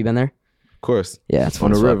trap. Have you been there? Of course. Yeah, it's On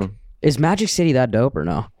fun the as fuck. river. Is Magic City that dope or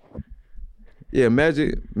no? Yeah,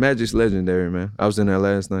 Magic's legendary, man. I was in there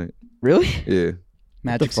last night. Really? Yeah.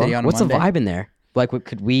 Magic City on a What's Monday. the vibe in there? Like,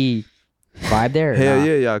 could we vibe there? Or Hell nah?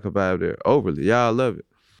 yeah, y'all could vibe there. Overly. Y'all love it.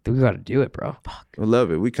 Dude, we got to do it, bro. I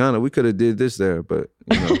love it. We could have did this there, but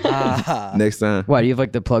Ah. next time. Why, do you have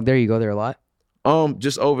like the plug there? You go there a lot?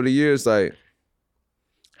 Just over the years, like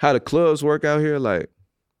how the clubs work out here, like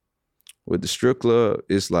with the strip club,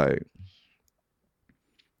 it's like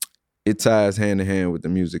it ties hand in hand with the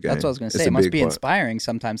music game. That's what I was gonna It's say. a It must big be part. inspiring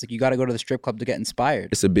sometimes. Like you got to go to the strip club to get inspired.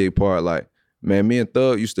 It's a big part. Like, man, me and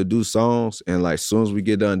Thug used to do songs, and like, soon as we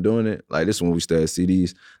get done doing it, like this is when we still had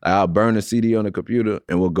CDs. Like, I'll burn a CD on the computer,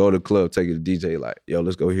 and we'll go to the club, take it to DJ. Like, yo,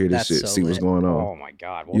 let's go hear this That's shit, so see what's lit. going on. Oh my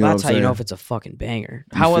God. Well, You know that's what how I'm you know saying? if it's a fucking banger.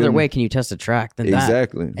 You How feel other me? way can you test a track than that?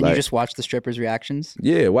 Exactly. And like, you just watch the strippers' reactions.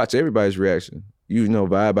 yeah, watch everybody's reaction.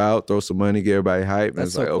 Vibe out, throw some money, get everybody hype. And That's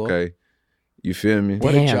it's so like, cool. okay, you feel me?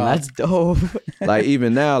 What a Damn, job. that's dope. Like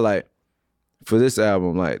even now, like for this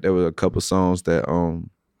album, like there were a couple songs that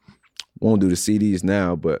won't do the CDs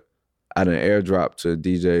now, but I done airdrop to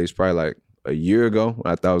DJs probably like a year ago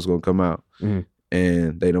when I thought it was gonna come out. Mhm.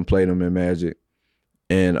 And they done played them in Magic.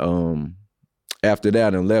 And after that I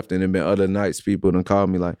done left, and then been other nights people done called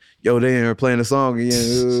me like, yo, they in here playing the song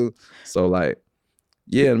again. So like,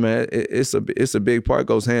 yeah, man, it's a big part,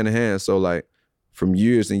 goes hand in hand. So like from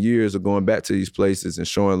years and years of going back to these places and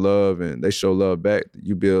showing love, and they show love back,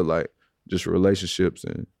 you build like just relationships,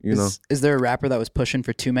 and you know. Is there a rapper that was pushing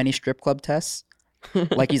for too many strip club tests?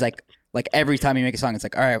 Like he's like every time you make a song, it's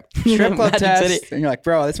like, all right, strip club Magic test, City. and you're like,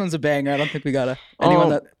 bro, this one's a banger. I don't think we gotta. Anyone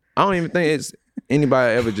that I don't even think it's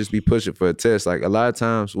anybody ever just be pushing for a test. Like a lot of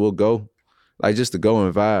times we'll go, like just to go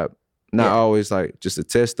and vibe. Not Yeah. always like just a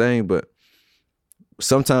test thing, but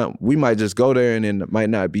sometimes we might just go there and then it might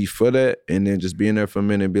not be for that, and then just be in there for a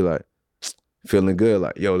minute and be like, feeling good,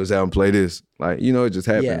 like, yo, let's have them play this. Like, it just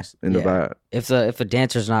happens in the Yeah. vibe. If the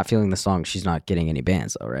dancer's not feeling the song, she's not getting any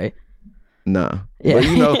bands though, right? Nah. Yeah.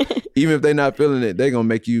 But even if they're not feeling it, they're gonna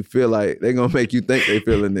make you feel like they're gonna make you think they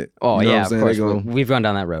feeling it. Oh You know yeah, what I'm of saying? They course. gonna- We've gone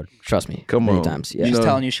down that road. Trust me. Come many on. times. Yeah. You she's know,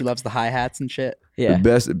 telling you she loves the hi hats and shit. Yeah.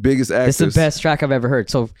 the biggest actors. It's the best track I've ever heard.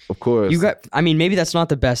 So Of course. maybe that's not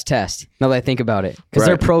the best test now that I think about it. Because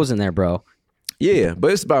there are Right. pros in there, bro. Yeah,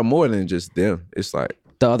 but it's about more than just them. It's like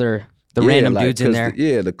The yeah, random like, dudes in 'cause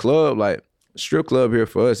there. the club, like strip club here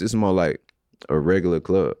for us, it's more like a regular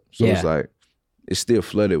club. So Yeah. it's like it's still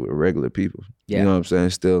flooded with regular people. Yeah. You know what I'm saying?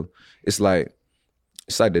 It's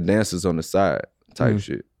like the dancers on the side type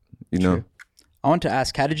shit. You know? True. I want to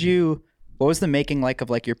ask, what was the making like of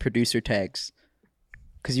like your producer tags?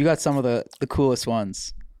 Because you got some of the coolest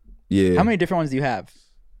ones. Yeah. How many different ones do you have?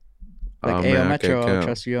 Like Oh, Ayo man, I Metro, can't I'll count.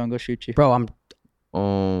 trust you, I'm gonna shoot you. Bro,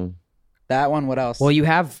 That one, what else? well,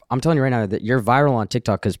 I'm telling you right now that you're viral on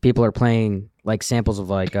TikTok because people are playing like samples of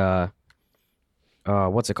like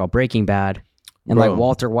what's it called, Breaking Bad, and Bro. like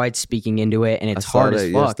Walter White speaking into it, and it's saw hard that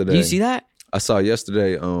as fuck. Do you yesterday. see that? I saw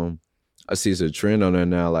yesterday, I see it's a trend on there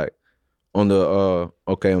now, like on the on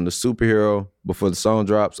the superhero, before the song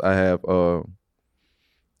drops, I have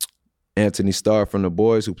Anthony Starr from The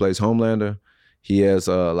Boys, who plays Homelander. He has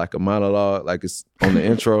like a monologue, like it's on the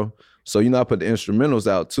intro. So I put the instrumentals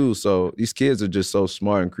out too. So these kids are just so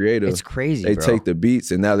smart and creative. It's crazy. They bro. take the beats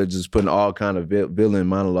and now they're just putting all kind of villain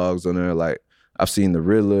monologues on there. Like I've seen the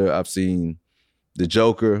Riddler, I've seen the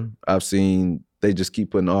Joker, they just keep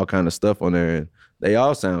putting all kind of stuff on there, and they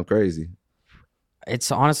all sound crazy.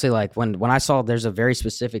 It's honestly like when I saw there's a very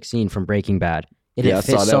specific scene from Breaking Bad. It Yeah, I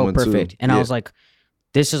saw fits that so one too. perfect, and I Yeah. was like,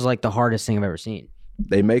 this is like the hardest thing I've ever seen.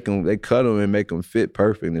 They cut them and make them fit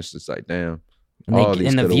perfect. And it's just like, damn. And, All these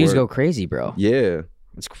the coulda views worked. go crazy, bro. Yeah,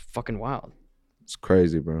 It's fucking wild. it's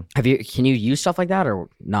crazy, bro. Can you use stuff like that or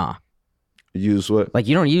nah? Use what? Like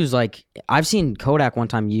you don't use like I've seen Kodak one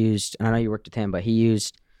time used, and I know you worked with him, but he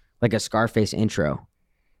used like a Scarface intro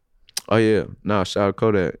Oh yeah, nah. Shout out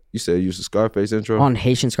Kodak. You said use the Scarface intro. on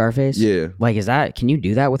Haitian Scarface. Yeah. Like can you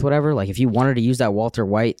do that with whatever? Like if you wanted to use that Walter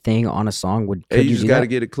White thing on a song, could Hey, you you just do got to that?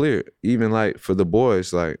 get it clear. Even like for the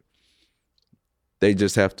boys, like they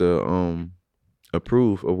just have to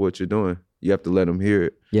approve of what you're doing. You have to let them hear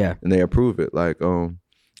it, Yeah. and they approve it. Like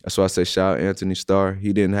that's why I say shout out Anthony Starr.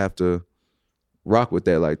 He didn't have to rock with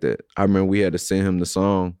that like that. I remember we had to send him the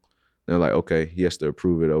song. They're like, okay, he has to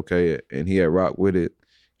approve it, okay, and he had rock with it.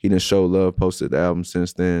 he done showed love, posted the album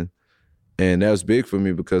since then. And that was big for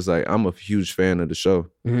me because like I'm a huge fan of the show.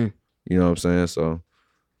 Mm-hmm. You know what I'm saying? So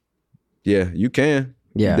yeah, you can.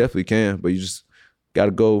 Yeah. You definitely can, but you just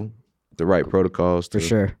gotta go the right protocols For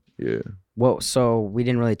sure. Yeah. Well, so we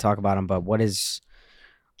didn't really talk about him, but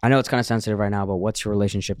I know it's kind of sensitive right now, but what's your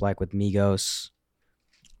relationship like with Migos?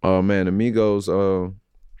 Oh man, the Migos,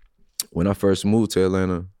 when I first moved to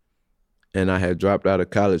Atlanta and I had dropped out of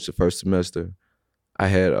college the first semester, I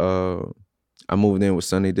moved in with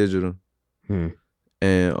Sonny Digital.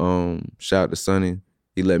 And shout out to Sonny.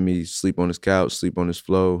 He let me sleep on his couch, sleep on his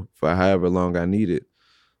floor for however long I needed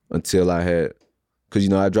until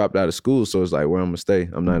because I dropped out of school, so it's like where I'm gonna stay.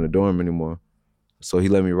 I'm not in a dorm anymore. So he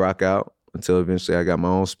let me rock out until eventually I got my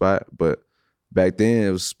own spot. But back then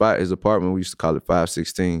it was his apartment, we used to call it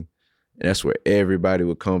 516. And that's where everybody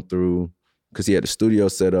would come through because he had the studio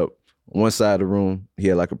set up. On one side of the room, he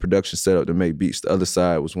had like a production setup to make beats. The other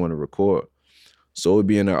side was one to record. So we'd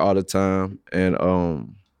be in there all the time. And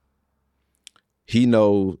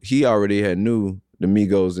he already had knew the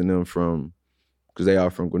Migos and them because they are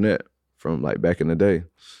from Gwinnett, from like back in the day.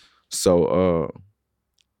 So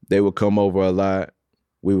they would come over a lot.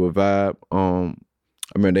 We would vibe. I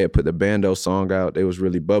remember they had put the Bando song out. They was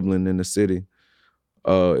really bubbling in the city.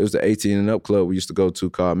 It was the 18 and up club we used to go to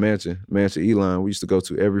called Mansion Elon. We used to go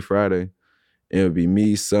to every Friday. And it would be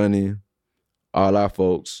me, Sonny, all our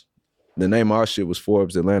folks. The name of our shit was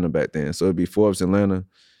Forbes Atlanta back then. So it'd be Forbes Atlanta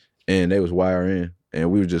and they was YRN.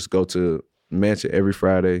 And we would just go to Mansion every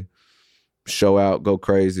Friday, show out, go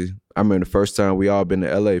crazy. I remember the first time we all been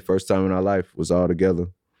to LA, first time in our life was all together.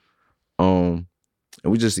 And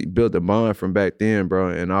we just built a bond from back then, bro,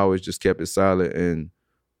 and I always just kept it solid. And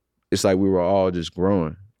it's like we were all just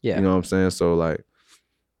growing. Yeah. You know what I'm saying? So like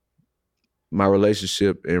my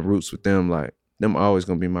relationship and roots with them, like them always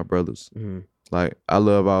gonna be my brothers. Mm-hmm. Like I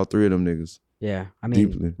love all three of them niggas. Yeah. I mean,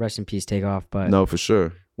 deeply. Rest in peace, Takeoff. But no, for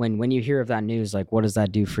sure. When you hear of that news, like what does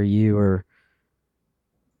that do for you? Or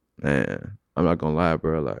man, I'm not gonna lie,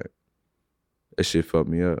 bro. Like that shit fucked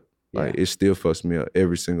me up. Like it still fucks me up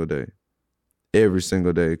every single day. Every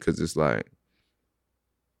single day, because it's like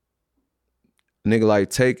a nigga like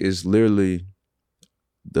Take is literally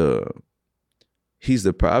I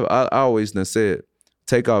always done said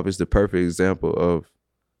Takeoff is the perfect example of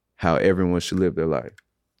how everyone should live their life.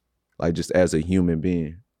 Like just as a human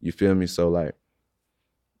being. You feel me? So like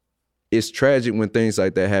it's tragic when things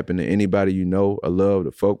like that happen to anybody you know or love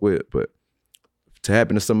to fuck with, but to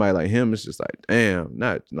happen to somebody like him, it's just like, damn,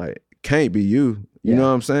 not like can't be you. You know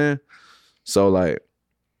what I'm saying? So like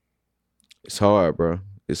it's hard, bro.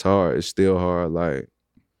 It's hard. It's still hard. Like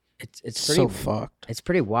it's pretty so fucked. It's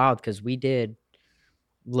pretty wild because we did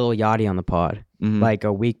Lil Yachty on the pod like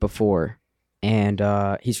a week before, and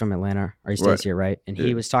he's from Atlanta, or he stays here, right? And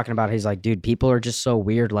he was talking about, he's like, dude, people are just so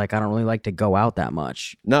weird. Like I don't really like to go out that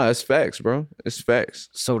much. No, it's facts, bro. It's facts.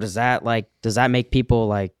 So does that make people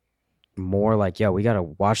like more like, yo, we gotta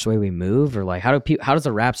watch the way we move, or like how does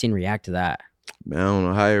the rap scene react to that? Man, I don't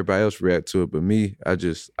know how everybody else react to it, but me, I've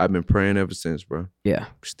been praying ever since, bro. Yeah.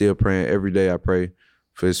 Still praying every day. I pray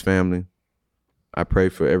for his family. I pray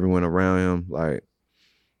for everyone around him. Like,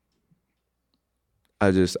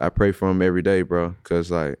 I pray for him every day, bro. Cause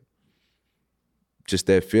like, just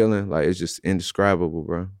that feeling, like it's just indescribable,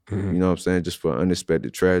 bro. Mm-hmm. You know what I'm saying? Just for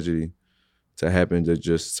unexpected tragedy to happen to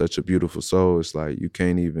just such a beautiful soul, it's like you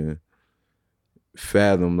can't even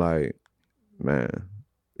fathom. Like, man.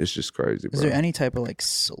 It's just crazy, bro. Is there any type of like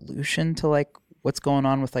solution to like what's going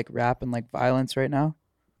on with like rap and like violence right now?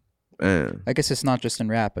 Man, I guess it's not just in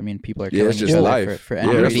rap. I mean, people are killing it's each just other life. for I'm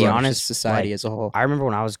any gonna reason. be It's honest, just society like, as a whole. I remember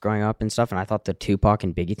when I was growing up and stuff, and I thought the Tupac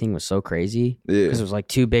and Biggie thing was so crazy Yeah. because it was like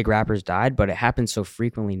two big rappers died, but it happens so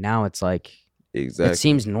frequently now. It's like exactly. it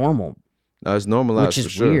seems normal, No, it's normalized, which is for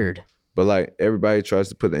sure. weird. But like everybody tries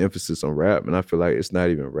to put the emphasis on rap, and I feel like it's not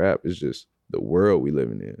even rap. It's just the world we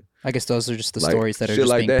living in. I guess those are just the Like, stories that are shit just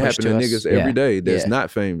like being that pushed happen to to us. niggas every Yeah. day that's Yeah.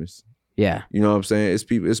 not famous. Yeah, You know what I'm saying? It's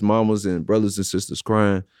people, it's mamas and brothers and sisters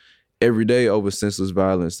crying every day over senseless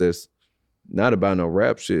violence that's not about no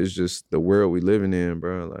rap shit. It's just the world we living in,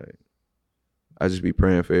 bro. Like, I just be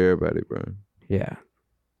praying for everybody, bro. yeah.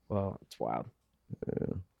 Well, it's wild.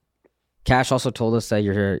 Yeah. Cash also told us that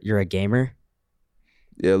you're a gamer.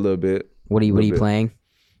 Yeah, a little bit. What are you playing?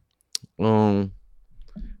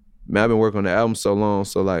 Man, I've been working on the album so long,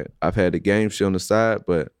 so like I've had the game shit on the side,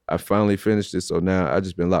 but I finally finished it. So now I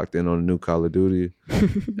just been locked in on the new Call of Duty,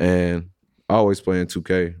 and always playing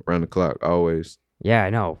 2K around the clock, always. Yeah, I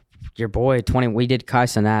know. Your boy 20. We did Kai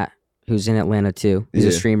Cenat, who's in Atlanta too. He's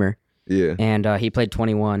a streamer. Yeah, and he played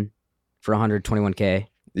 21 for 121K.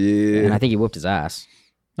 yeah. And I think he whooped his ass.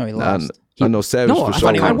 No, he Nah, lost. I know Savage No, for I sure.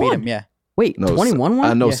 thought Kai 21 won. beat him. Yeah. Wait, No, 21 won?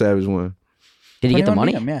 I know Yeah. Savage won. Did he get the 21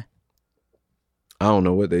 money? beat him, yeah. I don't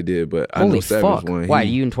know what they did, but I Holy know Savage fuck. won. Why, do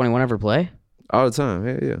you and 21 ever play? All the time.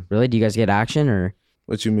 Yeah. Really? Do you guys get action or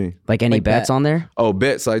What you mean? like any Like bets bet. on there? Oh,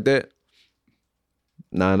 bets like that?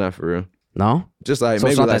 Nah, not for real. No? Just like So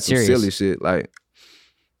it's maybe not that like some serious. silly shit. Like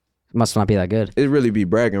Must not be that good. it really be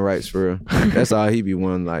bragging rights for real. That's all he be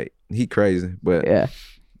one. Like he crazy, but Yeah.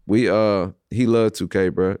 he love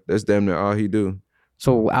 2K, bro. That's damn near all he do.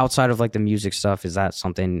 So outside of like the music stuff, is that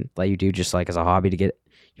something that you do just like as a hobby to get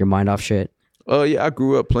your mind off shit? Oh yeah, I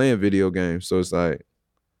grew up playing video games, so it's like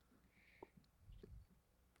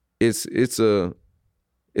it's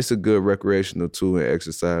a good recreational tool and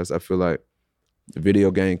exercise. I feel like the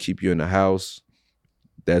video game keep you in the house.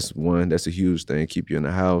 That's a huge thing. Keep you in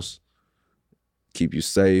the house, keep you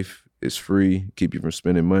safe. It's free, keep you from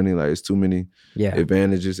spending money. Like it's too many Yeah.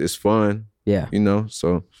 advantages. It's fun, Yeah. you know.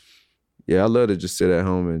 So yeah, I love to just sit at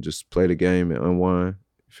home and just play the game and unwind.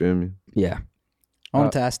 You feel me? Yeah. I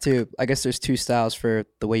wanted to ask too. I guess there's two styles for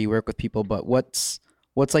the way you work with people, but what's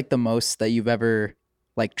like the most that you've ever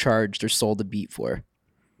like charged or sold a beat for?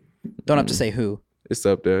 Don't have to say who. It's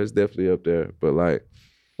up there. It's definitely up there. But like,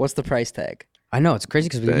 What's the price tag? I know it's crazy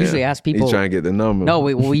because we damn, usually ask people. He's trying to get the number. No,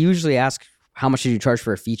 we usually ask how much did you charge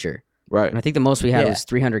for a feature, Right. and I think the most we had Yeah. was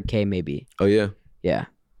 300K maybe. Oh yeah. Yeah.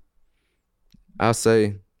 I'll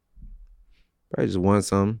say probably just won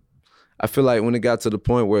something. I feel like when it got to the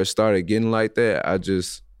point where it started getting like that, I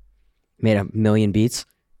just Made 1 million beats.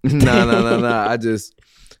 no. I just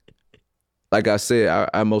like I said,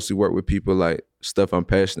 I mostly work with people like stuff I'm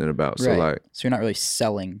passionate about. So Right. like So you're not really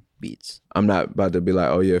selling beats. I'm not about to be like,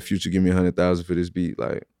 oh yeah, Future give me 100,000 for this beat.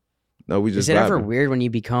 Like, no, we just Is it ever vibing. weird when you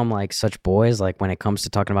become like such boys, like when it comes to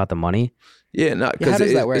talking about the money? Yeah, Yeah, not how because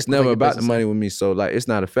does that work it's with, never like, a about the business money with me. So like it's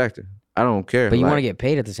not a factor. I don't care. But you Like, want to get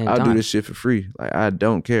paid at the same I'll time. do this shit for free. Like I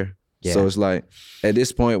don't care. Yeah. So it's like at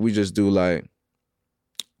this point we just do like,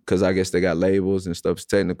 cause I guess they got labels and stuff's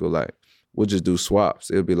technical. Like we'll just do swaps.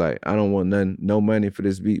 It'll be like I don't want no money for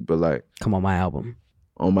this beat, but like Come on my album.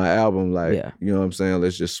 on my album, like Yeah. you know what I'm saying.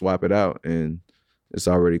 Let's just swap it out and it's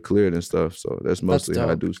already cleared and stuff. So that's mostly how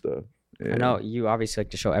I dope. do stuff. Yeah. I know you obviously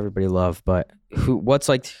like to show everybody love, but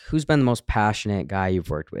who's been the most passionate guy you've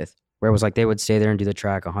worked with? Where it was like they would stay there and do the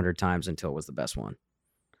track 100 times until it was the best one.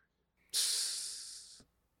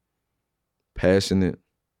 Passionate.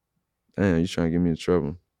 Damn, you trying to get me in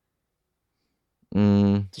trouble.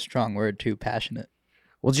 It's a strong word too, passionate.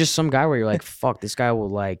 Well, just some guy where you're like, fuck, this guy will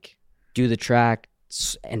like do the track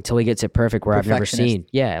until he gets it perfect where I've never Perfectionist. seen.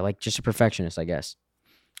 Yeah, like just a perfectionist, I guess.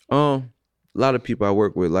 A lot of people I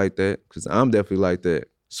work with like that because I'm definitely like that.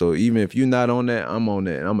 So even if you're not on that, I'm on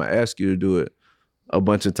that. And I'm going to ask you to do it a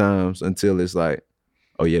bunch of times until it's like,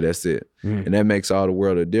 oh yeah, that's it. Mm. And that makes all the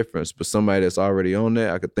world a difference. But somebody that's already on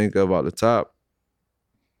that, I could think of off the top,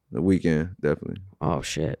 The Weeknd, definitely. Oh,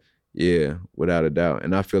 shit. Yeah, without a doubt.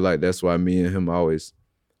 And I feel like that's why me and him always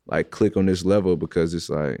like click on this level because it's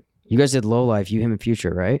like, You guys did Low Life, you, him, and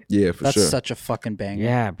Future, right? yeah, for That's sure. such a fucking banger.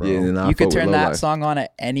 Yeah, bro. Yeah, and I You could fuck with turn Low that Life. song on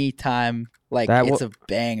at any time. Like That it's wa- a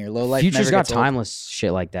banger. Low Life Future's never got gets old. timeless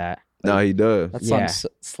shit like that. No, he does. That song Yeah.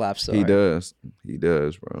 slaps so He hard. does. He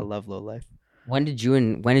does, I bro. love Low Life. When did you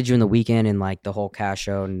and The Weeknd and like the whole Cash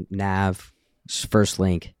Show and Nav first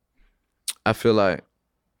link? I feel like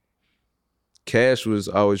Cash was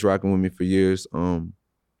always rocking with me for years. I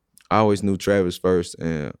always knew Travis first,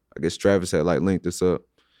 and I guess Travis had like linked us up.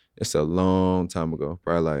 It's a long time ago,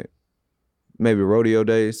 probably like maybe rodeo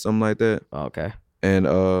days, something like that. Oh, okay. And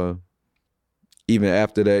even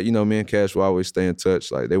after that, you know, me and Cash will always stay in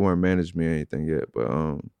touch. Like they weren't managed me or anything yet,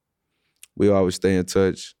 but we always stay in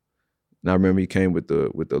touch. And I remember he came with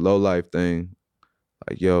the Low Life thing,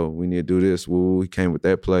 like, yo, we need to do this. Woo, he came with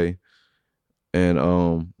that play.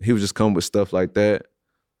 And he would just come with stuff like that.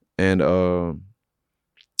 And I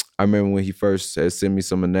remember when he first had sent me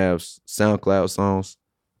some of Nav's SoundCloud songs.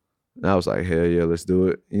 And I was like, hell yeah, let's do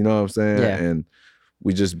it. You know what I'm saying? Yeah. And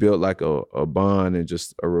we just built like a bond and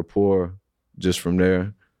just a rapport just from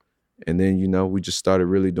there. And then, you know, we just started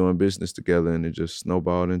really doing business together and it just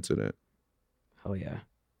snowballed into that. Oh, yeah.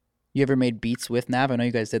 You ever made beats with Nav? I know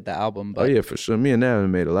you guys did the album, Oh but yeah, for sure. Me and Nav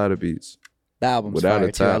made a lot of beats. the album's Without fire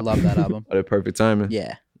a too. I top. love that album. Oh, that Perfect Timing?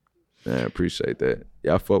 Yeah. Man, I appreciate that.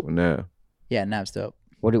 Yeah, I fuck with Nav. Yeah, Nav's dope.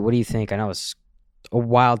 What do you think? I know it's a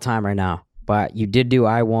wild time right now, but you did do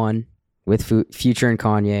I Won with Future and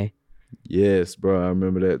Kanye. Yes, bro. I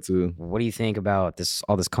remember that too. What do you think about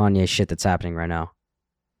all this Kanye shit that's happening right now?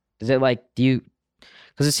 Is it like, because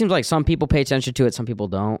it seems like some people pay attention to it, some people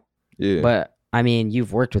don't. Yeah. But I mean,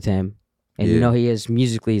 you've worked with him. And you know he is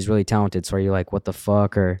musically, he's really talented. So are you like, what the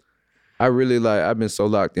fuck? Or I really like, I've been so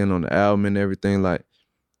locked in on the album and everything. Like,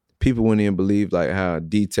 people wouldn't even believe like how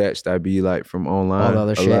detached I be like from online. All the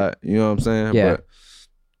other shit. Lot, you know what I'm saying? Yeah. But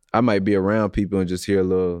I might be around people and just hear a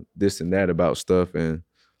little this and that about stuff, and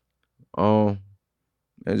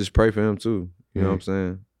just pray for him too. You know what I'm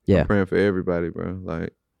saying? Yeah. I'm praying for everybody, bro.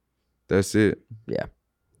 Like, that's it. Yeah.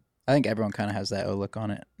 I think everyone kind of has that look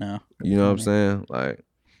on it now. You know what I'm saying? Like,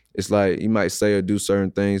 it's like you might say or do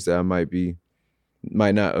certain things that I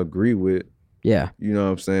might not agree with. Yeah. You know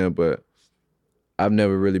what I'm saying? But I've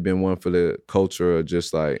never really been one for the culture or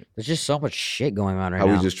just like There's just so much shit going on right how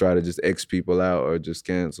now. we just try to just X people out or just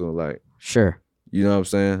cancel. Like, sure. you know what I'm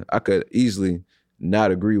saying? I could easily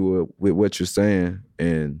not agree with what you're saying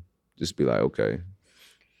and just be like, okay.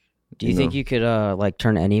 Do you think you could like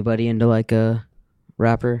turn anybody into like a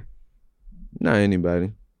rapper? Not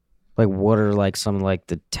anybody. Like, what are like some like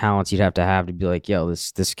the talents you'd have to be like, yo,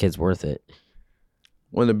 this kid's worth it?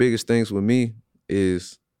 One of the biggest things with me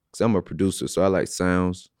is, because I'm a producer, so I like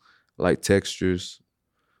sounds, I like textures.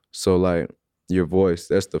 So like your voice,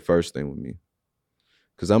 that's the first thing with me.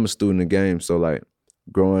 Because I'm a student of the game, so like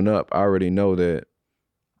growing up, I already know that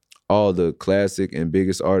all the classic and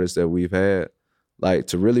biggest artists that we've had, like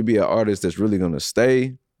to really be an artist that's really gonna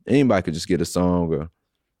stay, anybody could just get a song or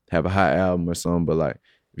have a hot album or something, but like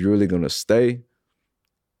if you're really gonna stay,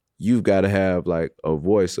 you've gotta have like a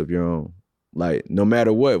voice of your own. Like, no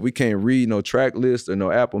matter what, we can't read no track list or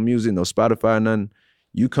no Apple Music, no Spotify, nothing.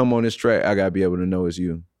 You come on this track, I gotta be able to know it's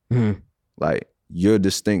you. Mm-hmm. Like, your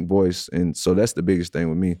distinct voice. And so that's the biggest thing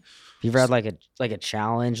with me. You ever had like a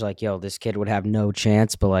challenge, like, yo, this kid would have no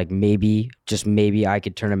chance, but like maybe, just maybe I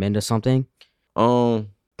could turn him into something? I'm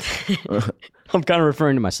kind of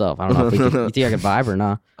referring to myself. I don't know if you think I could vibe or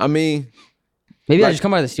not. I mean, maybe like, I just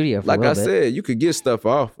come by the studio for like a little I bit. said, you could get stuff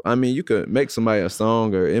off. I mean, you could make somebody a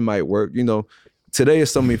song or it might work. You know, today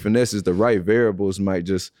is so many finesses. The right variables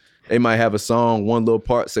they might have a song, one little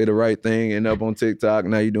part, say the right thing, end up on TikTok.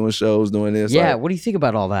 Now you're doing shows, doing this. Yeah, like, what do you think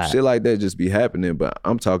about all that? shit like that just be happening. But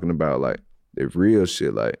I'm talking about like the real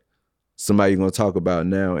shit, like somebody you're gonna talk about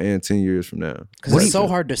now and 10 years from now. Because it's so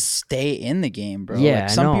hard to stay in the game, bro. Yeah, like,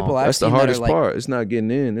 some I know. people I've That's the seen hardest that are, like, part. It's not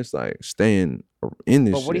getting in. It's like staying in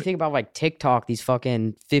this But shit. what do you think about like TikTok? These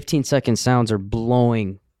fucking 15-second sounds are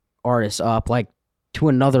blowing artists up like to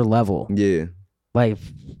another level. Yeah. Like,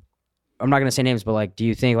 I'm not gonna say names, but like, do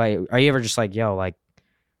you think like, are you ever just like, yo, like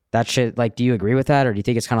that shit? Like, do you agree with that, or do you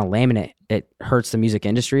think it's kind of lame and it hurts the music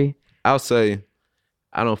industry? I'll say,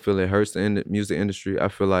 I don't feel it hurts the music industry. I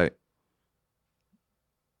feel like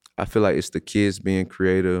it's the kids being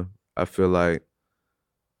creative. I feel like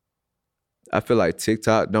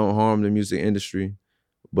TikTok don't harm the music industry,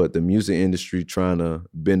 but the music industry trying to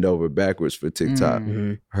bend over backwards for TikTok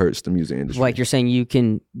hurts the music industry. Like, you're saying you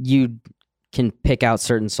can pick out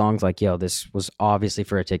certain songs like, yo, this was obviously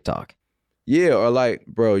for a TikTok. Yeah, or like,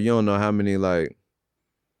 bro, you don't know how many like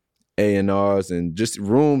A&Rs and just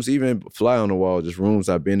rooms, even fly on the wall, just rooms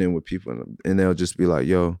I've been in with people, and they'll just be like,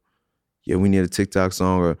 yo, yeah, we need a TikTok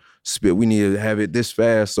song, or we need to have it this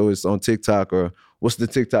fast so it's on TikTok, or what's the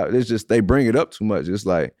TikTok? It's just, they bring it up too much. It's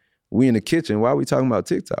like, we in the kitchen, why are we talking about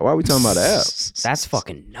TikTok? Why are we talking about the app? That's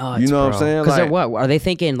fucking nuts. You know what I'm bro. saying? Because Like, what are they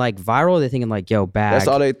thinking? Like viral? Or are they thinking like, yo, bag? that's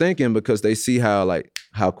all they thinking, because they see how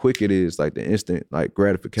quick it is, like the instant like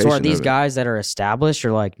gratification. So are these of it. guys that are established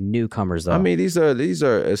or like newcomers though? I mean, these are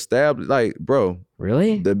established. Like, bro,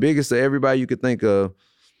 really? the biggest of everybody you could think of,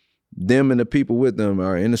 them and the people with them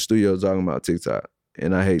are in the studio talking about TikTok,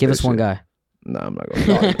 and I hate. Give that us one shit. guy. Nah, I'm not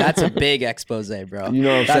gonna. that's a big expose, bro. You know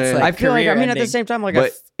what I'm That's saying? like I feel like, I mean, at the career-ending. same time, like,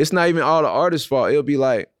 But it's not even all the artists' fault. It'll be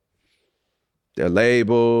like their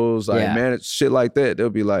labels, like Yeah. manage shit like that.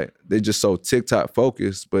 They'll be like, they just so TikTok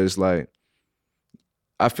focused. But it's like,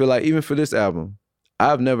 I feel like even for this album,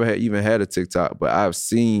 I've never even had a TikTok, but I've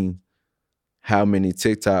seen how many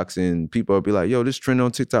TikToks and people will be like, yo, this trending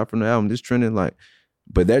on TikTok from the album, this trending, like,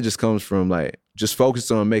 but that just comes from like just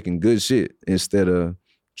focus on making good shit instead of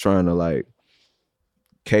trying to like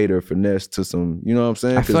cater finesse to some, you know what I'm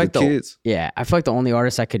saying? I feel like the kids, I feel like the only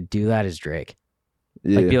artist that could do that is Drake.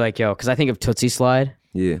 yeah, Like, be like, yo, because I think of Tootsie Slide.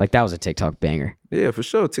 yeah, Like, that was a TikTok banger. yeah, for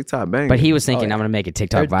sure, TikTok bang. But he was thinking, yeah. I'm gonna make a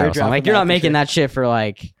TikTok They're viral song. dropping Like, you're that not for making sure. that shit for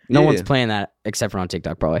like, no Yeah. one's playing that except for on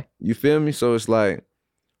TikTok, probably. You feel me? So it's like,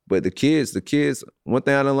 but the kids, one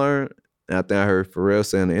thing I done learned, and I think I heard Pharrell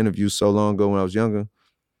say in an interview so long ago when I was younger,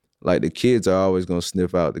 like the kids are always gonna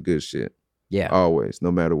sniff out the good shit. Yeah. Always,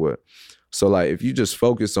 no matter what. So like if you just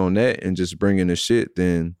focus on that and just bring in the shit,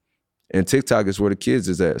 then, and TikTok is where the kids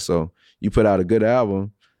is at. So you put out a good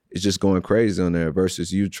album, it's just going crazy on there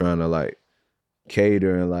versus you trying to like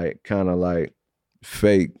cater and like kind of like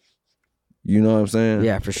fake. You know what I'm saying?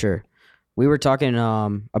 Yeah, for sure. We were talking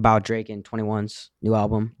about Drake and 21's new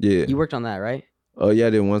album. Yeah. You worked on that, right? Oh yeah, I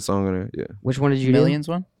did one song on there. Yeah. Which one did you Millions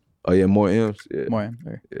one? Oh yeah, More M's. Yeah. More.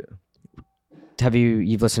 Or- Yeah. Have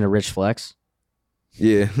you've listened to Rich Flex?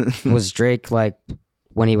 Yeah. Was Drake like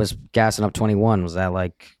when he was gassing up 21? Was that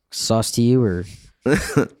like sus to you, or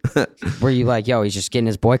were you like, yo, he's just getting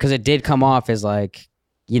his boy? Because it did come off as like,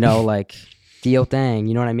 you know, like Theo thing.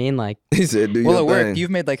 You know what I mean? Like He said, "Do well, your it worked. thing."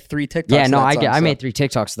 You've made like 3 TikToks. yeah, to no, that song, I so made 3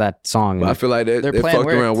 TikToks to that song. But I and feel like Their they plan fucked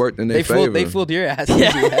around, worked. worked in their favor. They fooled your ass.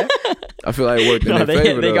 Yeah. Yeah. I feel like it worked in no, their they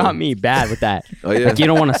favor. though. got me bad with that. Oh yeah. Like you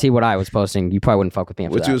don't want to see what I was posting. You probably wouldn't fuck with me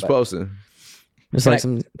after What that. you was but posting? It's Can like I-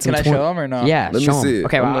 some Can I show them or no? Yeah, Let me show 'em. see it.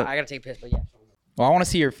 Okay, I'm well, not- I gotta take a piss, but yeah. Well, I want to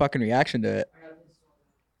see your fucking reaction to it.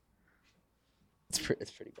 It's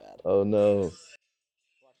pretty bad. Oh no.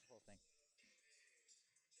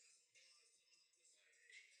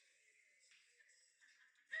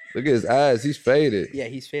 Look at his eyes. He's faded. Yeah,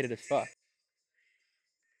 he's faded as fuck.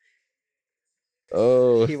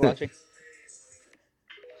 Oh. Keep watching.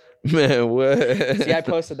 Man, what? See, I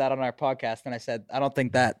posted that on our podcast, and I said I don't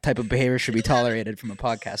think that type of behavior should be tolerated from a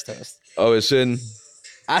podcast host. Oh, it shouldn't.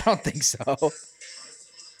 I don't think so.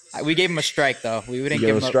 We gave him a strike though. We didn't gave give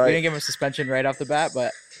him him a strike? we didn't give him a suspension right off the bat,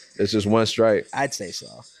 but It's just one strike. I'd say so.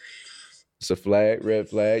 It's a flag, red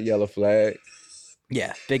flag, yellow flag.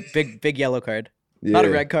 Yeah, big yellow card. Yeah. Not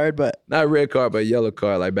a red card, but Not a red card, but a yellow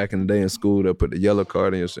card. Like back in the day in school, they'll put the yellow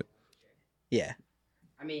card in your shit. yeah.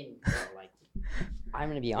 I mean, like, I'm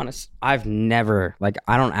gonna be honest. I've never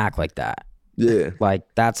I don't act like that. Yeah. Like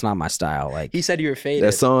that's not my style. Like, He said you were faded.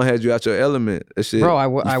 That song had you out your element. That shit. bro, I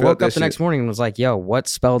you felt woke that up the next shit. morning and was like, yo, what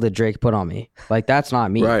spell did Drake put on me? Like that's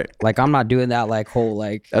not me. Right. Like I'm not doing that whole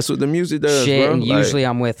That's what the music does, shit. bro. And Like, usually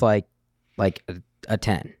I'm with like a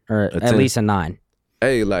 10 or A at 10. least a 9.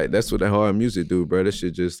 hey, like that's what that hard music do, bro. That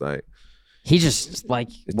shit just like He just like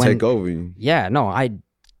it when, take over you. yeah, no, I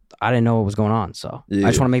didn't know what was going on. So Yeah. I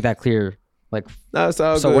just want to make that clear. Like, Nah, it's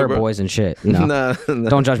all so good, we're bro. boys and shit. You know? nah,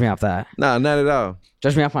 Don't judge me off that. nah, not at all.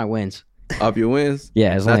 Judge me off my wins. Off your wins,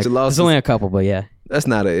 Yeah, it's Not like your losses? there's only a couple, but yeah. that's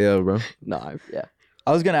not an L, bro. No, yeah.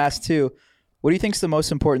 I was gonna ask too. What do you think's the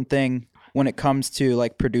most important thing when it comes to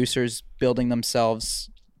like producers building themselves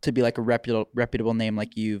to be like a reputable name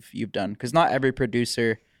like you've done? Because not every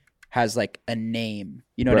producer has like a name.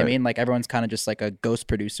 You know what I Right. mean? Like everyone's kind of just like a ghost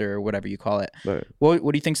producer or whatever you call it. Right. What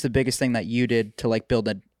do you think's the biggest thing that you did to like build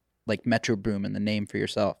a like Metro Boom and the name for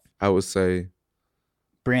yourself? I would say,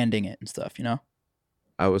 Branding it and stuff, you know?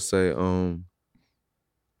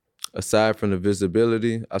 Aside from the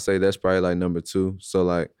visibility, I say that's probably like number 2. So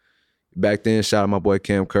like back then, shout out my boy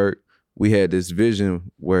Cam Kirk. We had this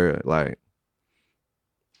vision where like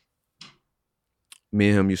me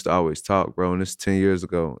and him used to always talk, bro, and this is 10 years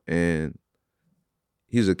ago. And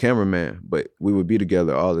he's a cameraman, but we would be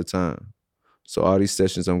together all the time. So all these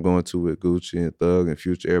sessions I'm going to with Gucci and Thug and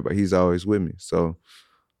Future, everybody, he's always with me. So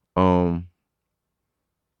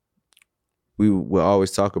we would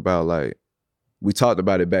always talk about like, we talked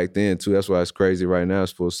about it back then too. That's why it's crazy right now.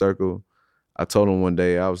 It's full circle. I told him one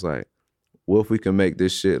day, I was like, what if we can make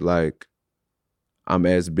this shit like I'm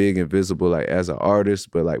as big and visible like as an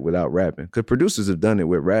artist, but like without rapping? Because producers have done it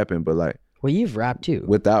with rapping, but like Well, you've rapped too,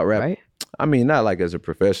 without rapping. right? I mean, not like as a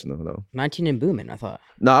professional though. 19 and booming, I thought.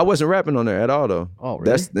 No, I wasn't rapping on there at all though. Oh,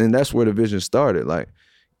 really? That's where the vision started. Like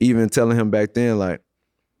even telling him back then, like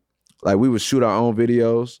we would shoot our own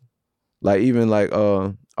videos. Like even like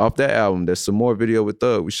off that album, there's some more video with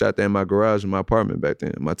Thug. We shot that in my garage in my apartment back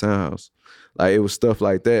then, in my townhouse. Like it was stuff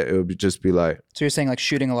like that. It would just be like, So you're saying like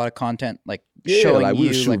shooting a lot of content, like yeah, showing like we you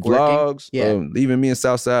would shoot like working? vlogs. Yeah. Even me and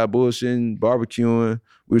Southside bullshitting, barbecuing.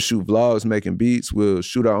 We'll shoot vlogs, making beats. We'll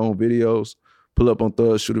shoot our own videos. Pull up on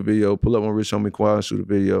Thug, shoot a video. Pull up on Rich Homie Quad, shoot a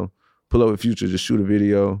video. Pull up with Future, just shoot a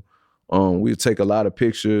video. We would take a lot of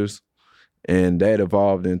pictures, and that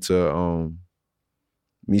evolved into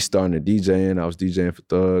me starting to DJing. I was DJing for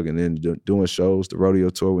Thug, and then doing shows, the rodeo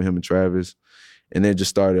tour with him and Travis, and then just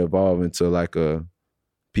started evolving to like a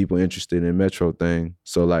people interested in Metro thing.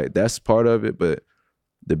 So like that's part of it, but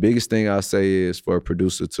the biggest thing I'll say is for a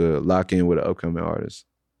producer to lock in with an upcoming artist.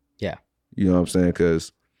 Yeah. You know what I'm saying?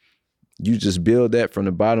 Because you just build that from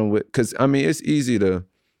the bottom with, because I mean, it's easy to,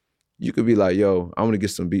 you could be like, yo, I want to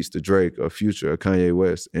get some beats to Drake or Future or Kanye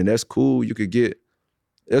West. And that's cool. You could get,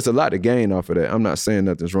 there's a lot to gain off of that. I'm not saying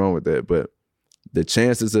nothing's wrong with that, but the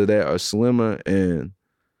chances of that are slimmer, and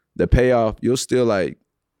the payoff, you'll still like,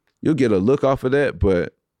 you'll get a look off of that,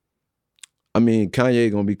 but I mean,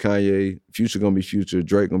 Kanye gonna be Kanye, Future gonna be Future,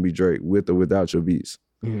 Drake gonna be Drake, with or without your beats.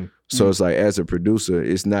 So it's like, as a producer,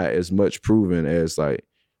 it's not as much proven as like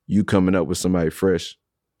you coming up with somebody fresh.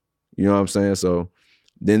 You know what I'm saying? So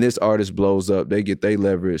then this artist blows up, they get their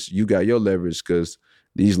leverage, you got your leverage, because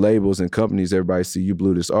these labels and companies, everybody see you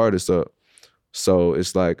blew this artist up. So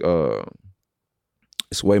it's like,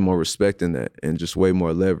 it's way more respect in that, and just way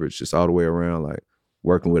more leverage, just all the way around, like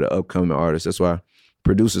working with an upcoming artist. That's why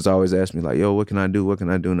producers always ask me like, yo, what can I do? What can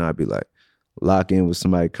I do? And I'd be like, lock in with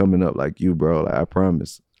somebody coming up like you, bro. Like, I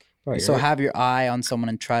promise. Right, so have your eye on someone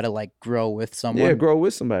and try to like grow with someone. Yeah, grow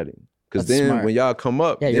with somebody. Because then smart. when y'all come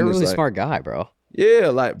up, yeah, you're a really like, smart guy, bro. Yeah,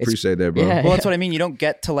 like, appreciate that, bro. Well, that's what I mean. You don't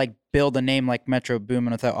get to like build a name like Metro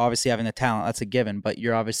Boomin without obviously having the talent. That's a given. But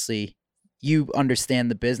you're obviously, you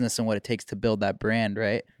understand the business and what it takes to build that brand,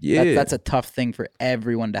 right? Yeah. That's a tough thing for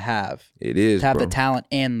everyone to have. It is, to have bro. the talent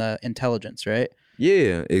and the intelligence, right?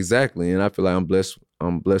 Yeah, exactly. And I feel like I'm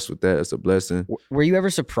blessed with that. It's a blessing. Were you ever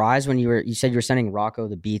surprised when you said you were sending Rocco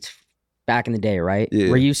the beats back in the day, right? Yeah.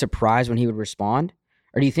 Were you surprised when he would respond?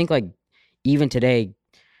 Or do you think like even today,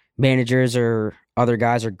 managers or other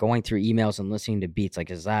guys are going through emails and listening to beats?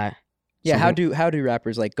 Like, is that something? How do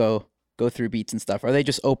rappers like go through beats and stuff? Are they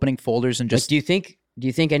just opening folders and just Like, do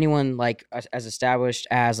you think anyone like as established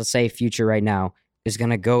as, let's say, Future right now is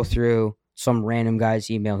gonna go through some random guy's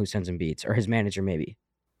email who sends him beats, or his manager maybe?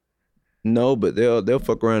 No, but they'll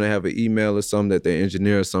fuck around and have an email or something that their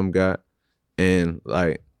engineer or something got, and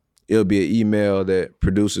like it'll be an email that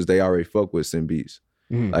producers they already fuck with send beats.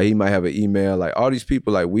 Like, he might have an email, like all these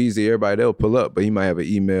people like Weezy, everybody, they'll pull up, but he might have an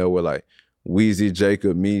email where like Weezy,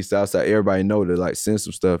 Jacob, me, Southside, everybody know to like send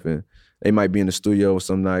some stuff, and they might be in the studio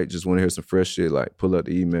some night, just want to hear some fresh shit, like pull up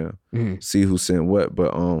the email, see who sent what.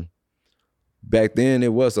 But back then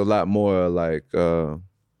it was a lot more like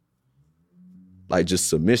just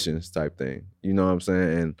submissions type thing. You know what I'm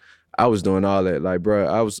saying? And I was doing all that. Like,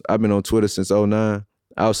 bro, I've been on Twitter since 2009.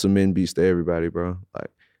 I was submitting beats to everybody, bro.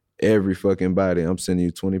 Like, every fucking body. I'm sending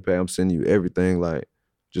you 20 pay. I'm sending you everything. Like,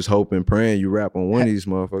 just hoping, praying you rap on one of these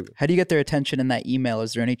motherfuckers. How do you get their attention in that email?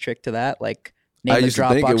 Is there any trick to that? Like, name I the used to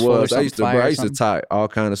think Dropbox it folder, was. I used to tie all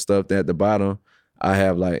kind of stuff that at the bottom. I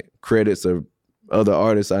have like credits of other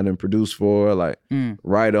artists I done produced for, like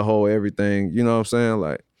write a whole everything. You know what I'm saying?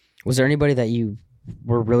 Like, was there anybody that you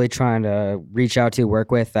were really trying to reach out to,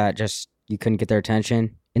 work with, that just you couldn't get their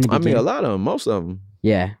attention in the beginning? I mean, a lot of them, most of them.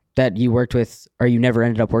 Yeah, that you worked with or you never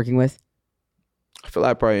ended up working with? I feel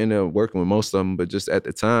like I probably ended up working with most of them, but just at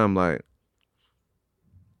the time, like,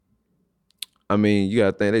 I mean, you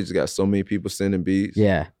gotta think they just got so many people sending beats.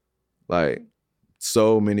 Yeah. Like,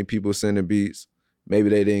 so many people sending beats. Maybe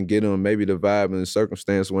they didn't get them. Maybe the vibe and the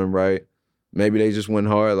circumstance went right. Maybe they just went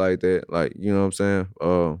hard like that. Like, you know what I'm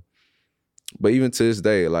saying? But even to this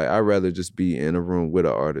day, like, I'd rather just be in a room with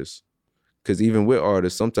an artist. Because even with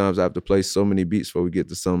artists, sometimes I have to play so many beats before we get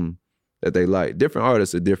to something that they like. Different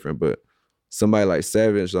artists are different, but somebody like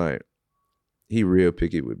Savage, like, he real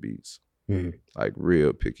picky with beats. Like,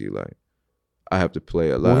 real picky. Like, I have to play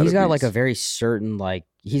a lot of he's got beats. like a very certain, like,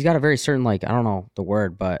 I don't know the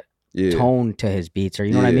word, but Yeah. tone to his beats, or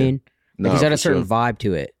you know what I Yeah. mean? Like, Nah, he's got a for certain sure. vibe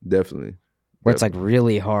to it Definitely. where it's like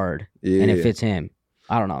really hard Yeah. and it fits him.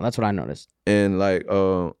 I don't know. That's what I noticed. And like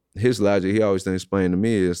his logic, he always explain to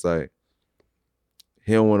me, is like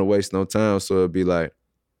he don't want to waste no time, so it'd be like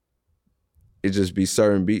it just be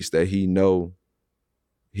certain beats that he know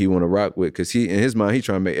he want to rock with, because he in his mind he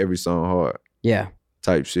trying to make every song hard Yeah.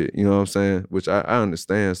 type shit. You know what I'm saying? Which I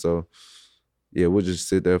understand. So yeah, we'll just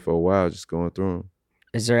sit there for a while, just going through them.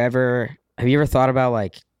 Have you ever thought about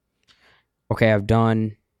like, okay, I've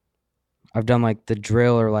done like the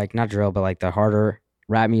drill, or like not drill, but like the harder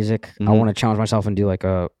rap music. I want to challenge myself and do like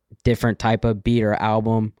a different type of beat or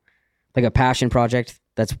album, like a passion project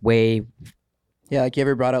that's way Yeah, like you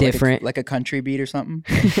ever brought out different, like a country beat or something?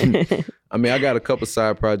 I mean, I got a couple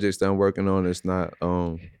side projects that I'm working on. It's not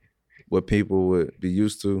what people would be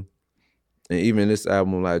used to. And even this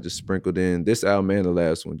album, like, just sprinkled in, this album and the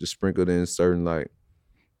last one, just sprinkled in certain like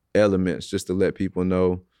elements just to let people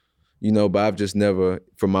know, you know. But I've just never,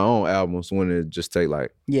 for my own albums, wanted to just take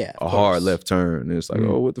like a hard left turn. And it's like,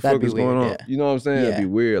 oh, what the That'd fuck be is going weird, on? yeah. You know what I'm saying? It'd be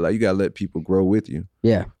weird. Like, you gotta let people grow with you.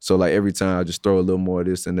 Yeah. So like every time I just throw a little more of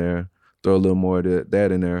this in there, throw a little more of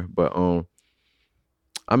that in there. But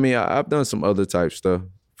I mean, I've done some other type stuff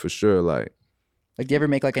for sure. Like do you ever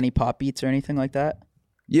make like any pop beats or anything like that?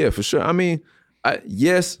 Yeah, for sure. I mean,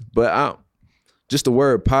 yes, but just the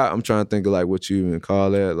word pop, I'm trying to think of like what you even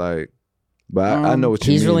call that. Like, but I know what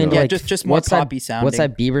you mean. He's really into though. like, just more poppy sounding. What's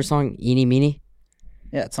that Bieber song, Eeny Meeny?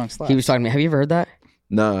 Yeah, that song slaps. He was talking to me. Have you ever heard that?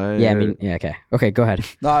 Nah, I ain't Yeah, I heard mean, it. yeah, okay. Okay, go ahead.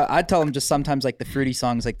 No, I'd tell him just sometimes like the fruity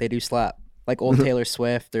songs, like they do slap. Like old Taylor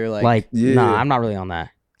Swift or Like, nah, I'm not really on that.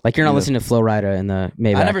 Like, you're not listening to Flo Rida in the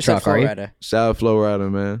Maybach I never truck, said Flo are you? Rida. Shout out Flo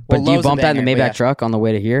Rida, man. But Well, do you Lowe's a bump that in the banger, Maybach yeah. truck on the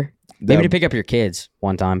way to here? Maybe to pick up your kids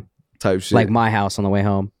one time. Type shit. Like my house on the way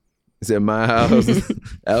home. It's at my house.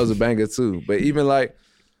 That was a banger too. But even like,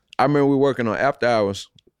 I remember we were working on After Hours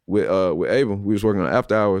with Abel. We was working on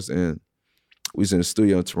After Hours and we was in the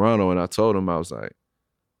studio in Toronto, and I told him, I was like,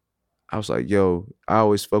 yo, I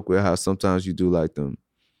always fuck with how sometimes you do like them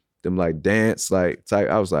like dance like type.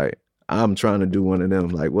 I was like, I'm trying to do one of them.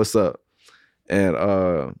 Like, what's up?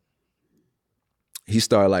 And he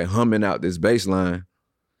started like humming out this bass line,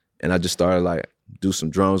 and I just started like do some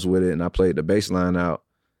drums with it, and I played the bass line out,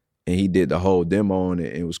 and he did the whole demo on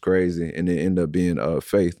it, and it was crazy. And it ended up being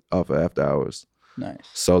Faith off of After Hours. Nice.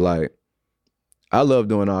 So like, I love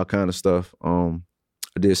doing all kind of stuff. I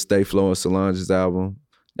did Stay Flow and Solange's album.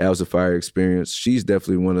 That was a fire experience. She's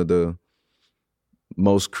definitely one of the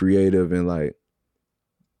most creative and like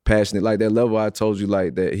passionate, like that level I told you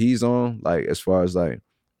like that he's on, like as far as like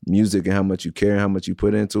music and how much you care and how much you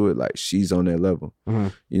put into it, like she's on that level. Mm-hmm.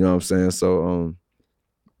 You know what I'm saying? So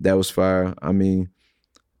that was fire. I mean,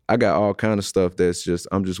 I got all kind of stuff that's just,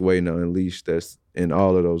 I'm just waiting to unleash that's in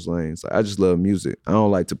all of those lanes. Like, I just love music. I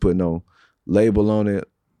don't like to put no label on it,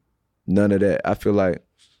 none of that. I feel like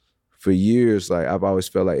for years, like I've always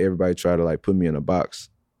felt like everybody tried to like put me in a box.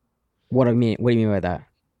 What do you mean by that?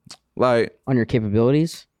 Like, on your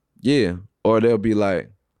capabilities? Yeah. Or they'll be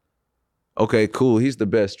like, okay, cool, he's the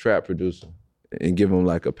best trap producer, and give him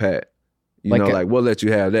like a pat. You know, like we'll let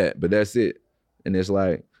you have that, but that's it. And it's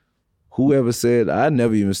like, whoever said, I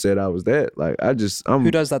never even said I was that. Like, I'm.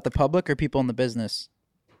 Who does that, the public or people in the business?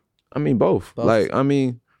 I mean, both. Like, I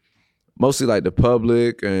mean, mostly like the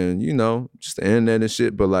public and, you know, just the internet and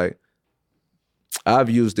shit. But like, I've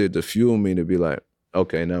used it to fuel me to be like,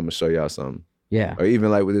 okay, now I'm gonna show y'all something. Yeah. Or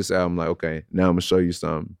even like with this album, like, okay, now I'm gonna show you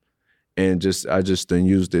something. And I just then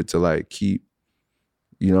used it to like keep,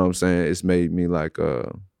 you know what I'm saying? It's made me like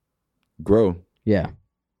grow. Yeah.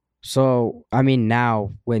 So, I mean,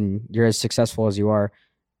 now when you're as successful as you are,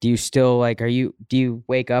 do you still like, do you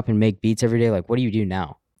wake up and make beats every day? Like, what do you do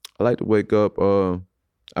now? I like to wake up,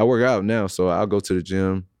 I work out now, so I'll go to the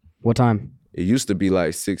gym. What time? It used to be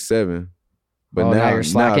like 6, 7. But now you're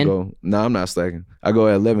slacking? Now I'm not slacking. I go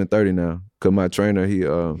at 11:30 now. Cause my trainer, he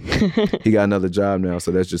got another job now, so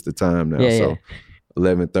that's just the time now. Yeah, so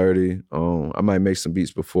 11:30. I might make some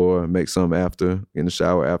beats before, make some after, in the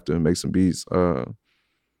shower after, and make some beats, and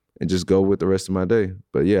just go with the rest of my day.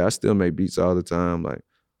 But yeah, I still make beats all the time, like,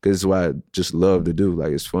 cause it's what I just love to do.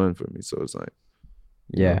 Like, it's fun for me. So it's like,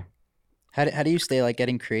 yeah. know. How do you stay like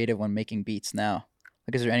getting creative when making beats now?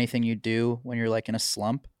 Like, is there anything you do when you're like in a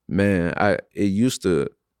slump? Man,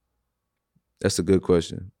 that's a good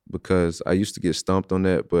question, because I used to get stumped on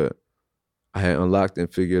that, but I had unlocked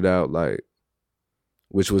and figured out, like,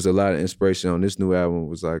 which was a lot of inspiration on this new album,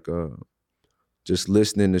 was like just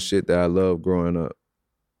listening to shit that I loved growing up.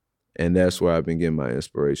 And that's where I've been getting my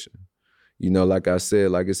inspiration. You know, like I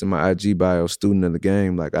said, like it's in my IG bio, student of the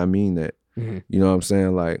game. Like, I mean that. Mm-hmm. You know what I'm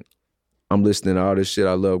saying? Like, I'm listening to all this shit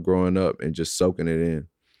I love growing up and just soaking it in.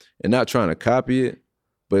 And not trying to copy it,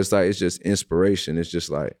 but it's like, it's just inspiration. It's just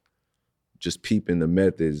like, just peeping the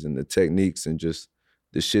methods and the techniques and just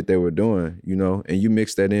the shit they were doing, you know? And you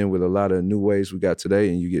mix that in with a lot of new ways we got today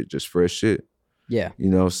and you get just fresh shit. Yeah. You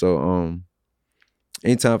know, so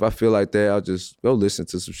anytime if I feel like that, I'll just go listen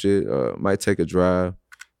to some shit. Might take a drive,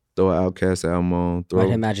 throw an Outkast album on. Might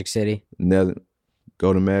hit Magic City.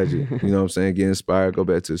 Go to Magic. You know what I'm saying? Get inspired, go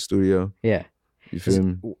back to the studio. Yeah. You feel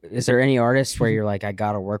me? Is there any artists where you're like, I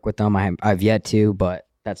gotta work with them? I've yet to, but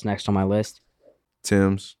that's next on my list.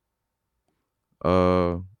 Tim's.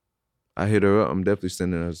 I hit her up. I'm definitely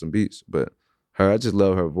sending her some beats. But I just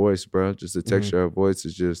love her voice, bro. Just the texture of her voice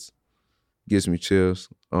is just gives me chills.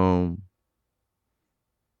 I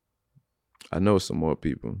know some more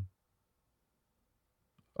people.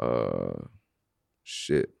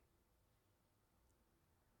 Shit.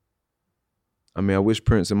 I mean, I wish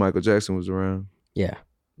Prince and Michael Jackson was around. Yeah.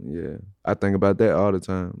 Yeah. I think about that all the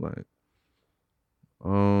time. Like,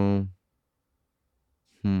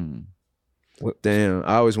 damn,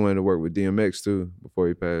 I always wanted to work with DMX too before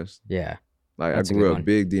he passed. Yeah. Like, That's I grew up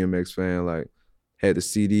big DMX fan. Like, had the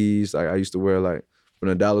CDs. Like, I used to wear, like, from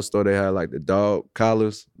the dollar store, they had like the dog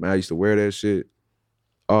collars. Man, I used to wear that shit.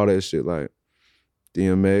 All that shit, like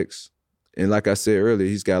DMX. And like I said earlier,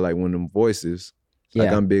 he's got like one of them voices. Yeah.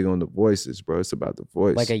 Like, I'm big on the voices, bro. It's about the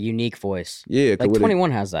voice. Like a unique voice. Yeah. Like 21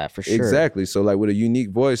 has that for sure. Exactly. So like with a unique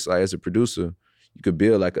voice, like as a producer, you could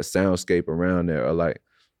build like a soundscape around there, or like,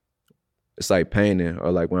 it's like painting,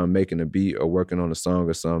 or like when I'm making a beat or working on a song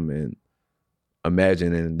or something, and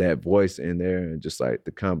imagining that voice in there and just like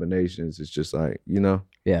the combinations. It's just like, you know?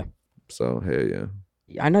 Yeah. So hell yeah.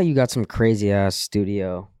 I know you got some crazy ass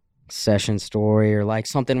studio session story or like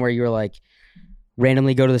something where you're like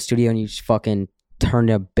randomly go to the studio and you just fucking turn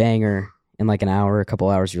a banger in like an hour, a couple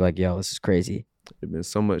hours. You're like, yo, this is crazy. There's been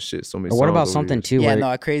so much shit, so many. Or what about songs over something years. too? Yeah, where,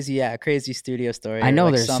 no, a crazy studio story. I know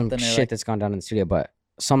like there's some something or shit like, that's gone down in the studio, but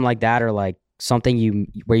something like that or like something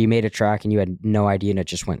where you made a track and you had no idea and it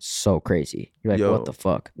just went so crazy. You're like, Yo, what the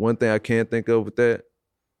fuck? One thing I can't think of with that,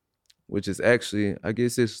 which is actually, I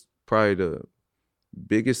guess it's probably the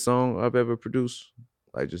biggest song I've ever produced,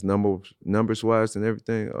 like just numbers wise and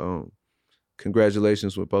everything.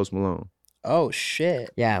 Congratulations with Post Malone. Oh shit!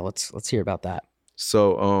 Yeah, let's hear about that.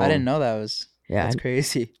 So I didn't know that was. Yeah, that's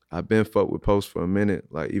crazy. I've been fucked with Post for a minute,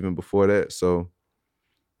 like even before that. So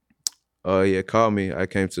he had called me. I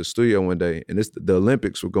came to the studio one day and the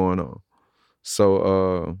Olympics were going on.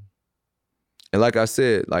 So and like I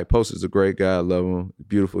said, like Post is a great guy. I love him.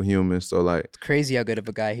 Beautiful human. So like It's crazy how good of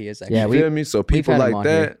a guy he is. Actually. Yeah, you feel me? So people had him like on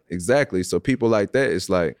that, here. exactly. So people like that, it's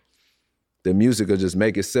like the music will just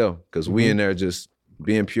make itself because we in there just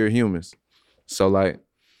being pure humans. So like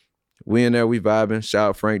we in there, we vibing. Shout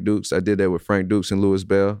out Frank Dukes. I did that with Frank Dukes and Louis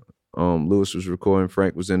Bell. Louis was recording,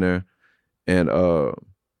 Frank was in there. And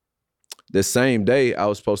the same day, I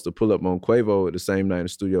was supposed to pull up on Quavo the same night in the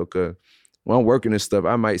studio because when I'm working and stuff,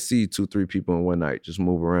 I might see 2-3 people in one night, just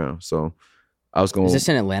move around. So I was going. Is this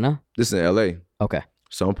in Atlanta? This is in LA. Okay.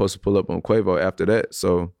 So I'm supposed to pull up on Quavo after that.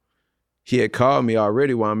 So he had called me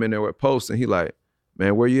already while I'm in there with Post, and he like,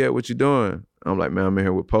 man, where you at? What you doing? I'm like, man, I'm in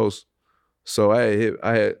here with Post. So I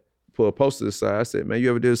had put a Post to the side. I said, man, you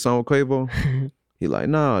ever did a song with Quavo? He like,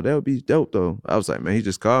 nah, that would be dope though. I was like, man, he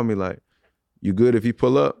just called me like, you good if you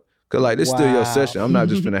pull up? Cause like this still your Wow. session. I'm not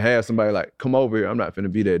just finna have somebody like come over here. I'm not finna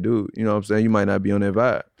be that dude. You know what I'm saying? You might not be on that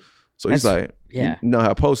vibe. So he's That's- like, yeah. you know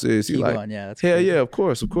how Post is. He Keep like, going, yeah, that's hell crazy. yeah, of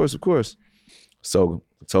course. So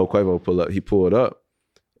I told Quavo pull up. He pulled up,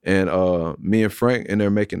 and me and Frank in there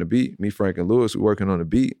making the beat. Me, Frank, and Lewis were working on the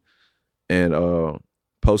beat, and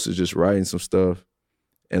Post is just writing some stuff.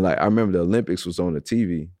 And like I remember the Olympics was on the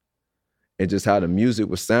TV, and just how the music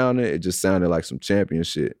was sounding, it just sounded like some champion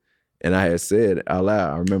shit. And I had said out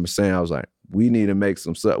loud, I remember saying, I was like, we need to make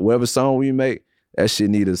some stuff. Whatever song we make, that shit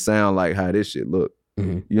need to sound like how this shit look.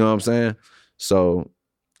 Mhm. You know what I'm saying? So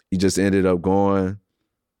he just ended up going,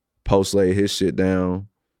 Post laid his shit down.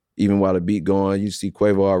 Even while the beat going, you see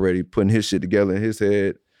Quavo already putting his shit together in his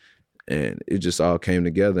head. And it just all came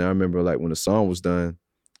together. And I remember like when the song was done,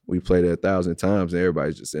 we played it 1,000 times and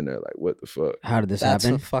everybody's just in there like, what the fuck? How did this That's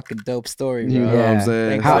happen? a fucking dope story, bro. You know what I'm saying?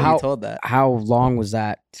 Thanks How- that how- you told that. How long was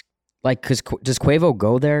that? Like, cause does Quavo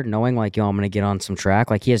go there knowing like, yo, I'm gonna get on some track?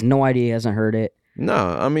 Like, he has no idea, he hasn't heard it.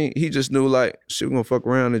 Nah, I mean, he just knew like, shit, we gonna fuck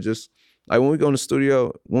around and just, like when we go in the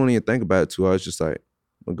studio, we won't even think about it too. I was just like,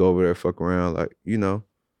 we'll go over there, fuck around. Like, you know,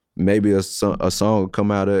 maybe a song will come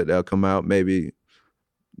out of it, that'll come out. Maybe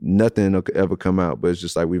nothing will ever come out, but it's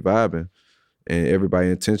just like we vibing. And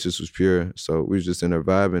everybody's intentions was pure. So we was just in there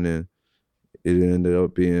vibing and it ended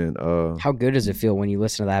up being, How good does it feel when you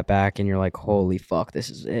listen to that back and you're like, holy fuck, this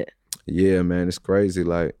is it? yeah, man, it's crazy.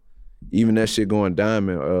 Like, even that shit going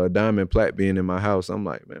diamond plat being in my house, I'm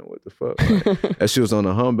like, man, what the fuck? Like, that shit was on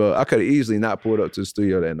the humble. I could have easily not pulled up to the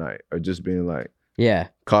studio that night or just being like, Yeah.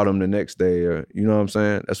 caught him the next day or, you know what I'm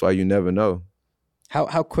saying? That's why you never know.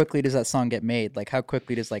 How quickly does that song get made? Like, how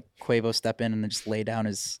quickly does like Quavo step in and then just lay down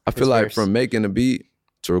his? I feel his like verse? from making the beat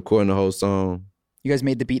to recording the whole song, You guys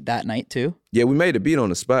made the beat that night too. yeah, we made the beat on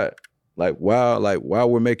the spot. Like while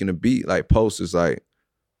we're making the beat, like Post is like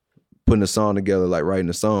putting the song together, like writing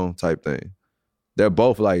the song type thing. They're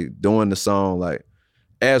both like doing the song, like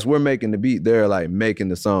as we're making the beat, they're like making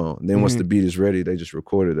the song. And then once Mhm. the beat is ready, they just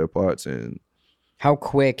recorded their parts. And How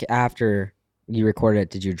quick after you recorded it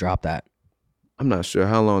did you drop that? I'm not sure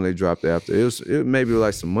how long they dropped it after. It maybe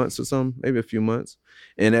like some months or something, maybe a few months.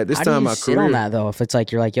 And at this How time, do you my sit career, on that though? If it's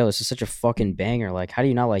like you're like, yo, this is such a fucking banger. Like, how do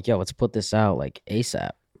you not like, yo, let's put this out like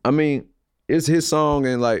ASAP? I mean, it's his song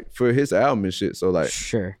and like for his album and shit. So like,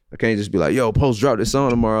 Sure. I can't just be like, yo, Post drop this song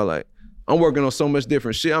tomorrow. Like, I'm working on so much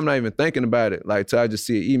different shit. I'm not even thinking about it. Like, till I just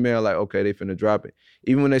see an email like, okay, they finna drop it.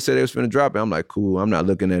 Even when they said they was finna drop it, I'm like, cool. I'm not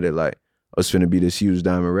looking at it like, oh, it's finna be this huge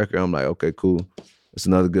diamond record. I'm like, okay, cool. It's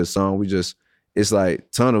another good song. It's like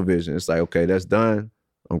tunnel vision. It's like, okay, that's done.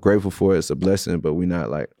 I'm grateful for it. It's a blessing, but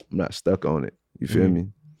I'm not stuck on it. You feel Mhm. me?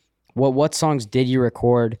 What songs did you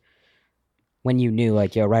record when you knew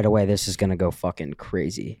like, yo, right away this is gonna go fucking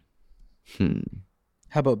crazy?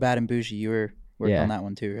 How about Bad and Bougie? You were working Yeah. on that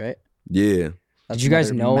one too, right? Yeah. That's Did you guys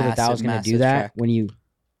another know that was massive, gonna do massive that track. when you?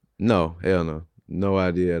 No, hell no. No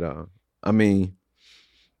idea at all. I mean,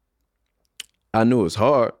 I knew it was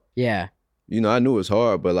hard. Yeah. You know, I knew it was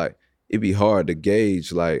hard, but like it'd be hard to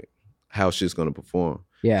gauge like how shit's gonna perform.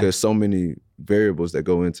 Yeah. There's so many variables that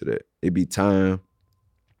go into that. It'd be time,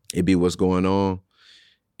 it'd be what's going on,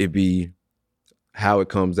 it'd be how it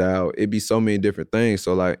comes out, it'd be so many different things.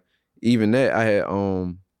 So like even that,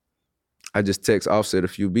 I just text Offset a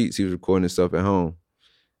few beats. He was recording his stuff at home.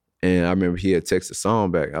 And I remember he had texted a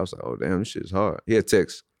song back. I was like, oh damn, this shit is hard. He had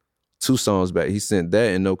text 2 songs back. He sent that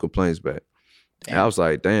and no complaints back. And I was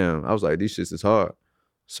like, damn. I was like, these shits is hard.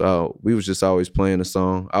 So we was just always playing the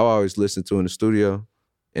song. I always listen to it in the studio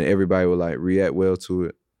and everybody would like react well to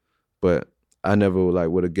it. But I never like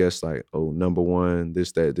would have guessed like, oh, number 1,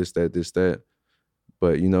 this, that.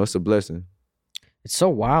 But you know, it's a blessing. It's so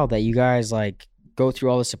wild that you guys like go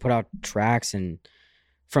through all this to put out tracks, and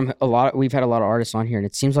we've had a lot of artists on here, and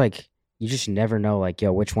it seems like you just never know like,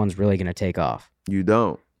 yo, which one's really gonna take off. You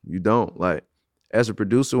don't. Like as a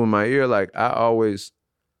producer with my ear, like I'll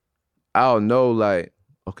know like,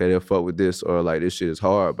 okay, they'll fuck with this, or like this shit is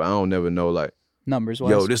hard, but I don't never know like numbers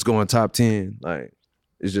wise. Yo, this going top 10. Like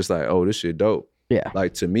it's just like, oh, this shit dope. Yeah.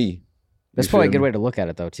 Like to me. That's probably a good way to look at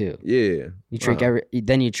it though too. Yeah. You treat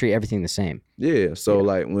you treat everything the same. Yeah. So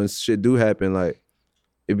like when shit do happen, like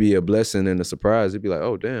it'd be a blessing and a surprise. It'd be like,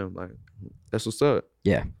 oh damn, like that's what's up.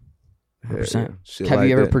 Yeah. 100%. Yeah. Have like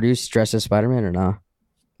you ever that. produced Dressed as Spider-Man or nah?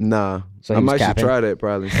 Nah. So I might should try that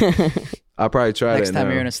probably. I'll probably try Next that time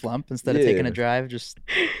now. you're in a slump, instead of taking a drive, just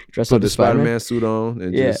dress put up the as Spider-Man. Spider-Man suit on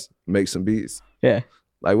and just make some beats. Yeah.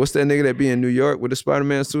 Like what's that nigga that be in New York with the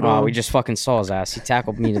Spider-Man suit on? Oh, we just fucking saw his ass. He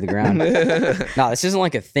tackled me to the ground. No, this isn't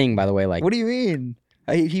like a thing, by the way. Like, what do you mean?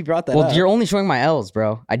 He brought that well, up. you're only showing my L's,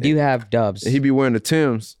 bro. I do have dubs. He be wearing the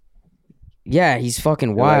Timbs. Yeah, he's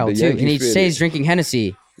fucking wild like the too. Yankee And he fitted. says drinking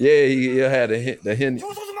Hennessy. Yeah, he had the hint.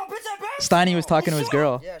 Steiny was talking to his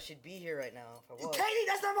girl. Yeah, she'd be here right now if I was. Katie,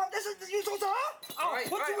 that's not my. This is you supposed to her? Oh,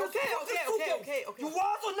 Right, what right, you okay. You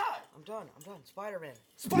was or not? I'm done. Spider-Man.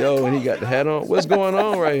 Yo, and he got the hat on. What's going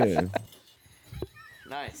on right here?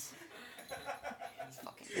 Nice.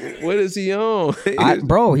 What is he on?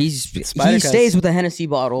 Bro, he Spider-Cuts. stays with a Hennessy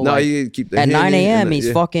bottle. No, like, he keep the at Henny 9 a.m. and the- he's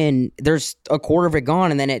yeah. fucking. There's a quarter of it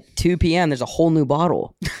gone, and then at 2 p.m. there's a whole new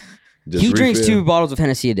bottle. Just He drinks refill. 2 bottles of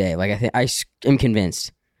Hennessy a day. Like I am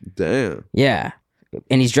convinced. Damn. Yeah,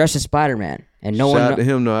 and he's dressed as Spider-Man, and no Shout one. out to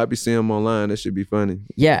him though. I be seeing him online. That should be funny.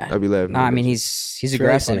 Yeah, I be laughing. Nah, at I mean that he's really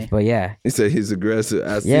aggressive, funny. but yeah, He said he's aggressive.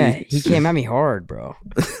 I see. yeah, he came at me hard, bro.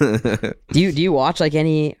 Do you watch like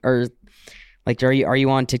any or like are you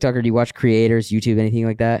on TikTok or do you watch creators, YouTube, anything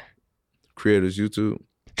like that? Creators YouTube.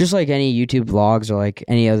 Just like any YouTube vlogs or like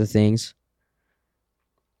any other things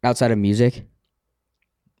outside of music.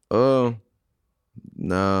 Nah.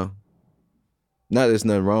 Not there's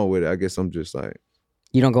nothing wrong with it. I guess I'm just like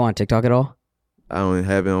You don't go on TikTok at all I don't even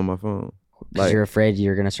have it on my phone. because Like you're afraid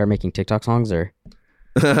you're gonna start making TikTok songs, or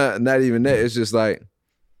not even that. It's just like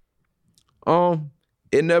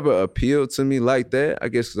it never appealed to me like that. I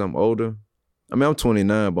guess because I'm older. I mean, I'm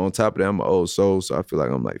 29, but on top of that, I'm an old soul, so I feel like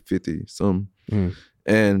I'm like 50 something.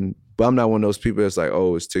 But I'm not one of those people that's like,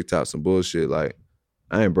 oh, it's TikTok some bullshit. Like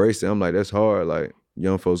I embrace it. I'm like, that's hard. Like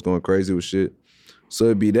young folks going crazy with shit. So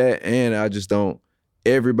it'd be that, and I just don't.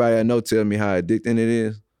 Everybody I know tell me how addicting it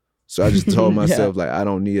is. So I just told myself like, I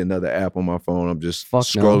don't need another app on my phone. I'm just Fuck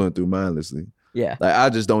no. scrolling through mindlessly. yeah, Like I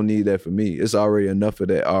just don't need that for me. It's already enough of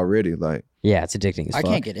that already. Like yeah, it's addicting as I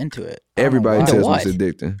fuck. can't get into it. I don't know everybody why. tells me What? it's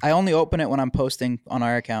addicting. I only open it when I'm posting on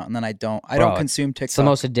our account, and then I don't. I Bro, don't consume TikTok. It's the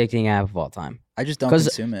most addicting app of all time. I just don't Because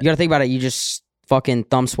consume you it. got to think about it. You just fucking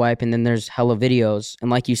thumb swipe, and then there's hella videos. And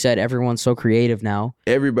like you said, everyone's so creative now.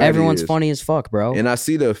 Everyone's is. funny as fuck, bro. And I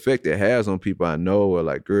see the effect it has on people I know, or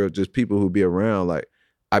like girls, just people who be around. Like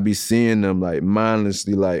I be seeing them like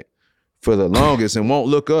mindlessly, like for the longest, and won't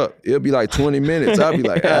look up. It'll be like 20 minutes. I'll be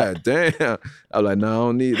like, God damn. I'm like, no, I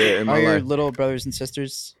don't need that in my Are your life. little brothers and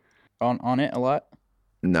sisters on it a lot?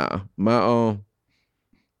 Nah, my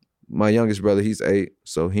youngest brother, he's 8,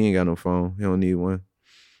 so he ain't got no phone. He don't need one.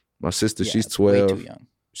 My sister, Yeah, she's way 12. too young.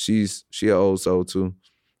 She an old soul too.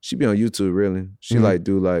 She be on YouTube really. She Mhm. like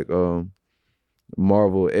do like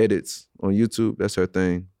Marvel edits on YouTube. That's her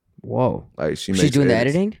thing. Whoa. Like she's She's doing the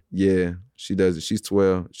edits. editing? Yeah, she does it. She's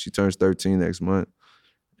 12. She turns 13 next month,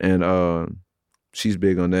 and she's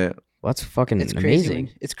big on that. Well, that's fucking It's crazy. amazing.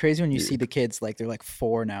 It's crazy when you Yeah. see the kids like they're like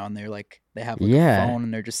 4 now, and they're like they have like Yeah. a phone,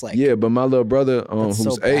 and they're just like Yeah, but my little brother, That's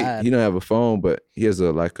who's so 8, bad. he don't have a phone, but he has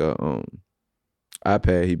a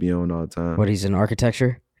iPad he be on all the time. What, he's in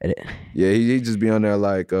architecture? Yeah, he just be on there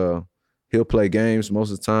like he'll play games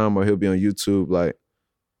most of the time, or he'll be on YouTube like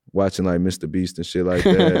watching like Mr. Beast and shit like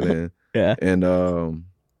that, and Yeah. and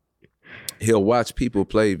he'll watch people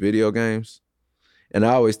play video games. And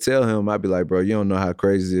I always tell him, I'd be like, bro, you don't know how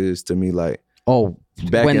crazy it is to me. Like,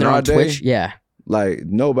 back when in they're our on day, Twitch, yeah. like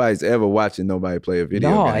nobody's ever watching nobody play a video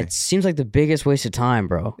No, game. it seems like the biggest waste of time,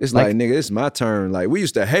 bro. It's like, nigga, it's my turn. Like, we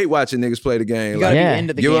used to hate watching niggas play the game. You Like, gotta Yeah. be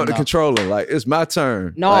into the give game. up the though. controller. Like, it's my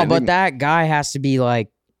turn. No, Like, but nigga, that guy has to be like,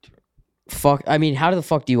 fuck. I mean, how the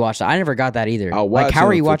fuck do you watch that? I never got that either. I'll watch Like, how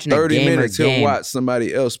are him you for watching a 30 game minutes, or he'll game watch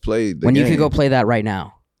somebody else play the when game. you could go play that right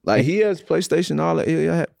now? Like, he has PlayStation, all that. He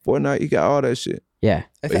had Fortnite, he got all that shit. Yeah.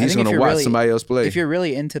 But he's gonna watch somebody else play. If you're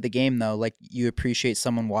really into the game, though, like you appreciate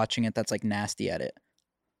someone watching it that's like nasty at it.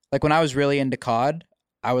 Like when I was really into COD,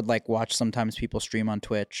 I would like watch sometimes people stream on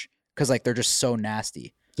Twitch because like they're just so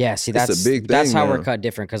nasty. Yeah, see, It's a that's big that's thing how now. we're cut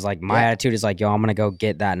different. Because like my Yeah. attitude is like, yo, I'm gonna go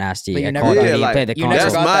get that nasty. But you at never Call of got- Duty, like, play the you console. never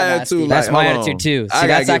that's got my that attitude. nasty. That's like, my hold attitude on. too. I See, gotta that's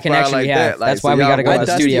that get fired connection like we that. have. Like, That's so why we y'all gotta go watch to the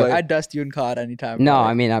that studio. play. I'd dust you in COD anytime. No, bro.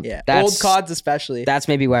 I mean, yeah, that's old CODs especially. That's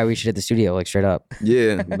maybe why we should hit the studio, like straight up.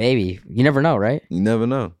 Yeah, Maybe you never know, right? you never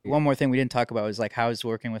know. One more thing we didn't talk about was like how's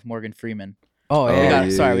working with Morgan Freeman. Oh we yeah.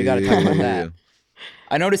 got- we gotta talk about yeah. that.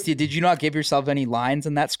 I noticed you. Did you not give yourself any lines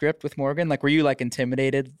in that script with Morgan? Like, were you like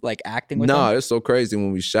intimidated, like acting with No, him? it's so crazy.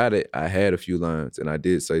 When we shot it, I had a few lines, and I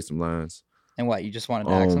did say some lines. And what? You just wanted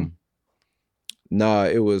to ask him? Nah,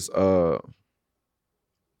 it was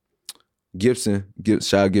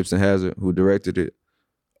Shia Gibson Hazard, who directed it.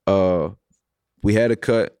 We had a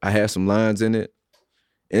cut. I had some lines in it.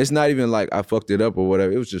 And it's not even like I fucked it up or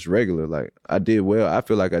whatever. It was just regular. Like, I did well. I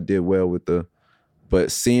feel like I did well with but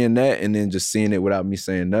seeing that and then just seeing it without me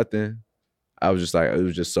saying nothing, I was just like, it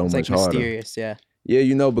was just so It's much like harder. mysterious, yeah. Yeah,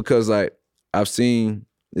 you know, because like I've seen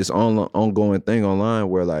this ongoing thing online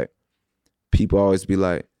where like people always be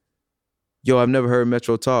like, yo, I've never heard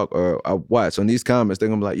Metro talk, or I watch on these comments, they're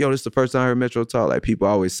gonna be like, yo, this is the first time I heard Metro talk. Like people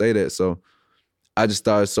always say that. So I just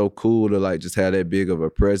thought it's so cool to like just have that big of a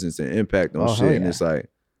presence and impact on Oh, shit. hell And yeah. it's like,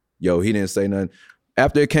 yo, he didn't say nothing.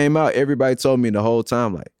 After it came out, everybody told me the whole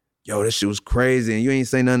time, like, yo, this shit was crazy and you ain't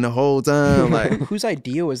say nothing the whole time. Like, Whose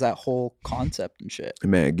idea was that whole concept and shit?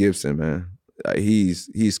 man, Gibson, man, like,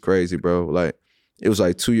 he's crazy, bro. Like it was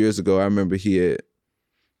like 2 years ago. I remember he had,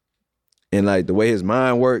 and like the way his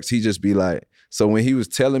mind works, he just be like. So when he was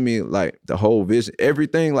telling me like the whole vision,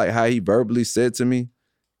 everything, like how he verbally said to me,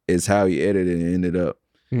 is how he edited and ended up.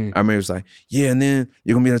 I remember it was like, yeah, and then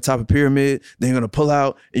you're gonna be on the top of the pyramid, then you're gonna pull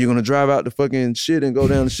out and you're gonna drive out the fucking shit and go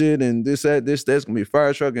down the shit and this, that's gonna be a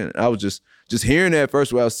fire truck. And I was just hearing that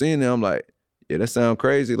first while I was seeing it, I'm like, yeah, that sounds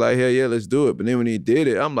crazy. Like, hell yeah, let's do it. But then when he did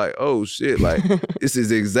it, I'm like, oh shit, like this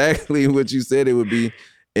is exactly what you said it would be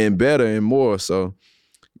and better and more. So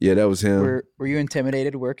yeah, that was him. Were you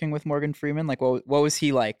intimidated working with Morgan Freeman? Like, what was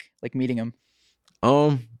he like meeting him?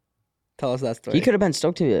 Tell us that story. He could have been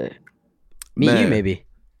stoked to meet you, Man. maybe.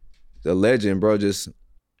 The legend, bro, just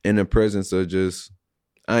in the presence of just,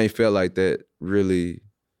 I ain't felt like that really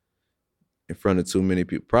in front of too many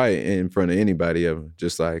people, probably in front of anybody ever.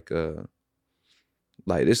 Just like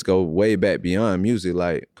this go way back beyond music.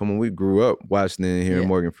 Like, come on, we grew up watching and hearing Yeah.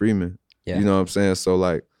 Morgan Freeman. Yeah. You know what I'm saying? So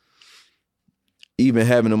like, even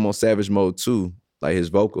having him on Savage Mode 2, like his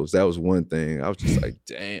vocals, that was one thing. I was just like,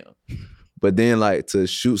 damn. But then like to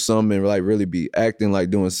shoot something and like really be acting, like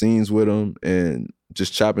doing scenes with him and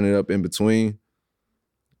just chopping it up in between,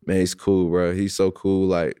 man, he's cool, bro. He's so cool,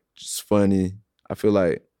 like just funny. I feel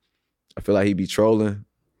like he be trolling.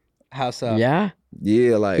 How so? Yeah.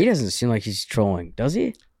 Yeah, like He doesn't seem like he's trolling, does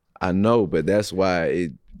he? I know, but that's why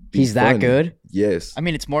it. be He's that funny. good? Yes. I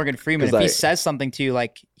mean, it's Morgan Freeman. 'Cause, If he like- says something to you,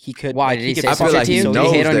 like he could. Why, like, did he could say I fuck feel something like with to he you? so Did he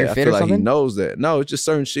knows hate on that. your I fit feel or like he something? knows that. No, it's just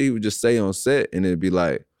certain shit he would just say on set, and it'd be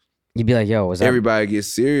like You'd be like, yo, was that? everybody gets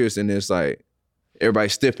serious, and it's like everybody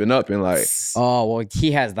stiffen up and like, Oh, well,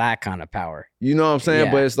 he has that kind of power. you know what I'm saying?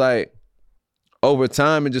 Yeah. But it's like over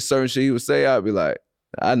time and just certain shit he would say, I'd be like,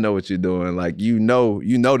 I know what you're doing. Like, you know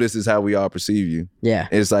this is how we all perceive you. Yeah.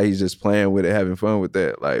 It's like he's just playing with it, having fun with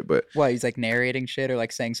that. Like, but What? He's like narrating shit or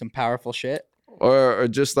like saying some powerful shit. or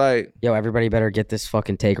just like, Yo, everybody better get this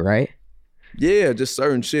fucking take right. yeah, just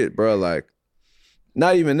certain shit, bro. Like,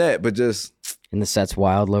 not even that, but just And the set's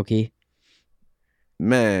wild, Loki.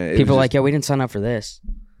 man. it People are was like, yo, we didn't sign up for this.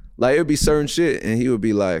 like it would be certain shit, and he would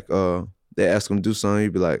be like, they ask him to do something,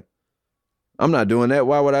 he'd be like, I'm not doing that.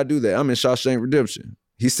 Why would I do that? I'm in Shawshank Redemption.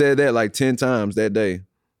 He said that like 10 times that day.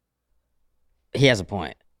 He has a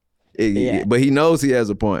point. Yeah. But he knows he has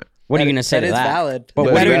a point. What are you gonna say That to is that? valid. But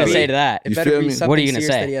That's what are you gonna valid. say to that? It You better feel be me? something What are you gonna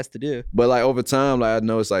serious say? that he has to do. But like over time, like I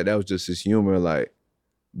know it's like that was just his humor, like,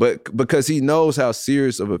 but because he knows how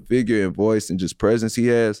serious of a figure and voice and just presence he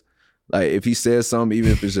has, like if he says something,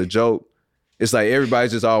 even if it's a joke, it's like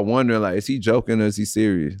everybody's just all wondering, like, is he joking or is he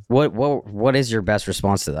serious? What is your best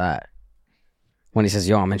response to that? When he says,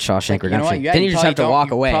 "Yo, I'm in Shawshank Like, you know what? Redemption," Yeah, then you just have to walk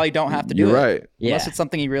you away. Probably don't have to do You're it. right. Yeah. Unless it's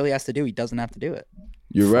something he really has to do, he doesn't have to do it.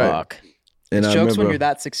 You're right. Fuck. And It's I jokes remember, when you're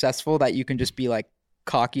that successful that you can just be like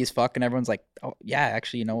cocky as fuck, and everyone's like, "Oh yeah,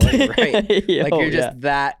 actually, you know what? You're right. Yo, like you're just yeah.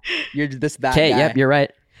 that. You're just that Okay, guy." yep, you're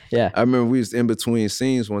right. Yeah. I remember we was in between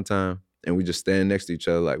scenes one time, and we just stand next to each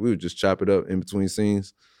other, like we would just chop it up in between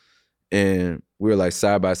scenes, and we were like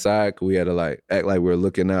side by side. 'Cause we had to like act like we were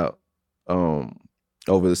looking out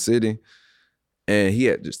over the city, and he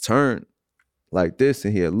had just turned like this,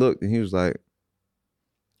 and he had looked, and he was like,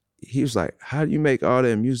 "How do you make all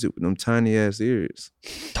that music with them tiny ass ears?"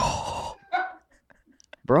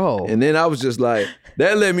 Bro. And then I was just like,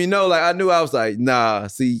 that let me know, like I knew I was like, nah,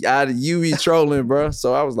 see, you be trolling, bro.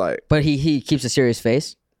 So I was like, But he keeps a serious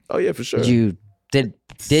face. oh yeah, for sure.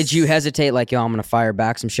 Did you hesitate like, yo, I'm gonna fire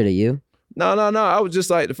back some shit at you? No. I was just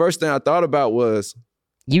like, the first thing I thought about was,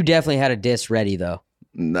 You definitely had a diss ready though.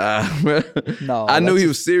 nah, man. No, I knew that's he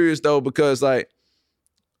was serious though, because like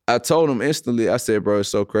I told him instantly, I said, bro, it's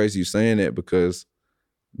so crazy you saying that, because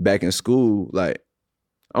back in school, like,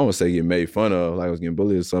 I don't want to say get made fun of, like I was getting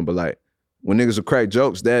bullied or something, but like when niggas would crack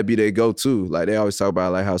jokes, that'd be their go-to. Like they always talk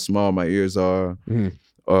about like how small my ears are,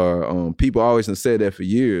 or people always done said that for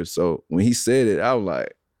years. So when he said it, I was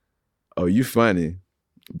like, oh, you funny.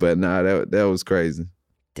 But nah, that was crazy.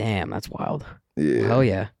 Damn, that's wild. Yeah. Hell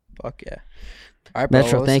yeah. fuck yeah. All right, bro.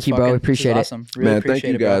 Metro, well, thank this you, is bro. We fucking- this is appreciate it. awesome. Really Man, thank appreciate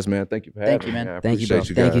you it, bro. guys, man. Thank you for having Thank you, me. man. I Thank you, bro.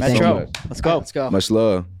 appreciate you Thank you, guys thank so you. much. Let's go. Let's go. Much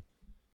love.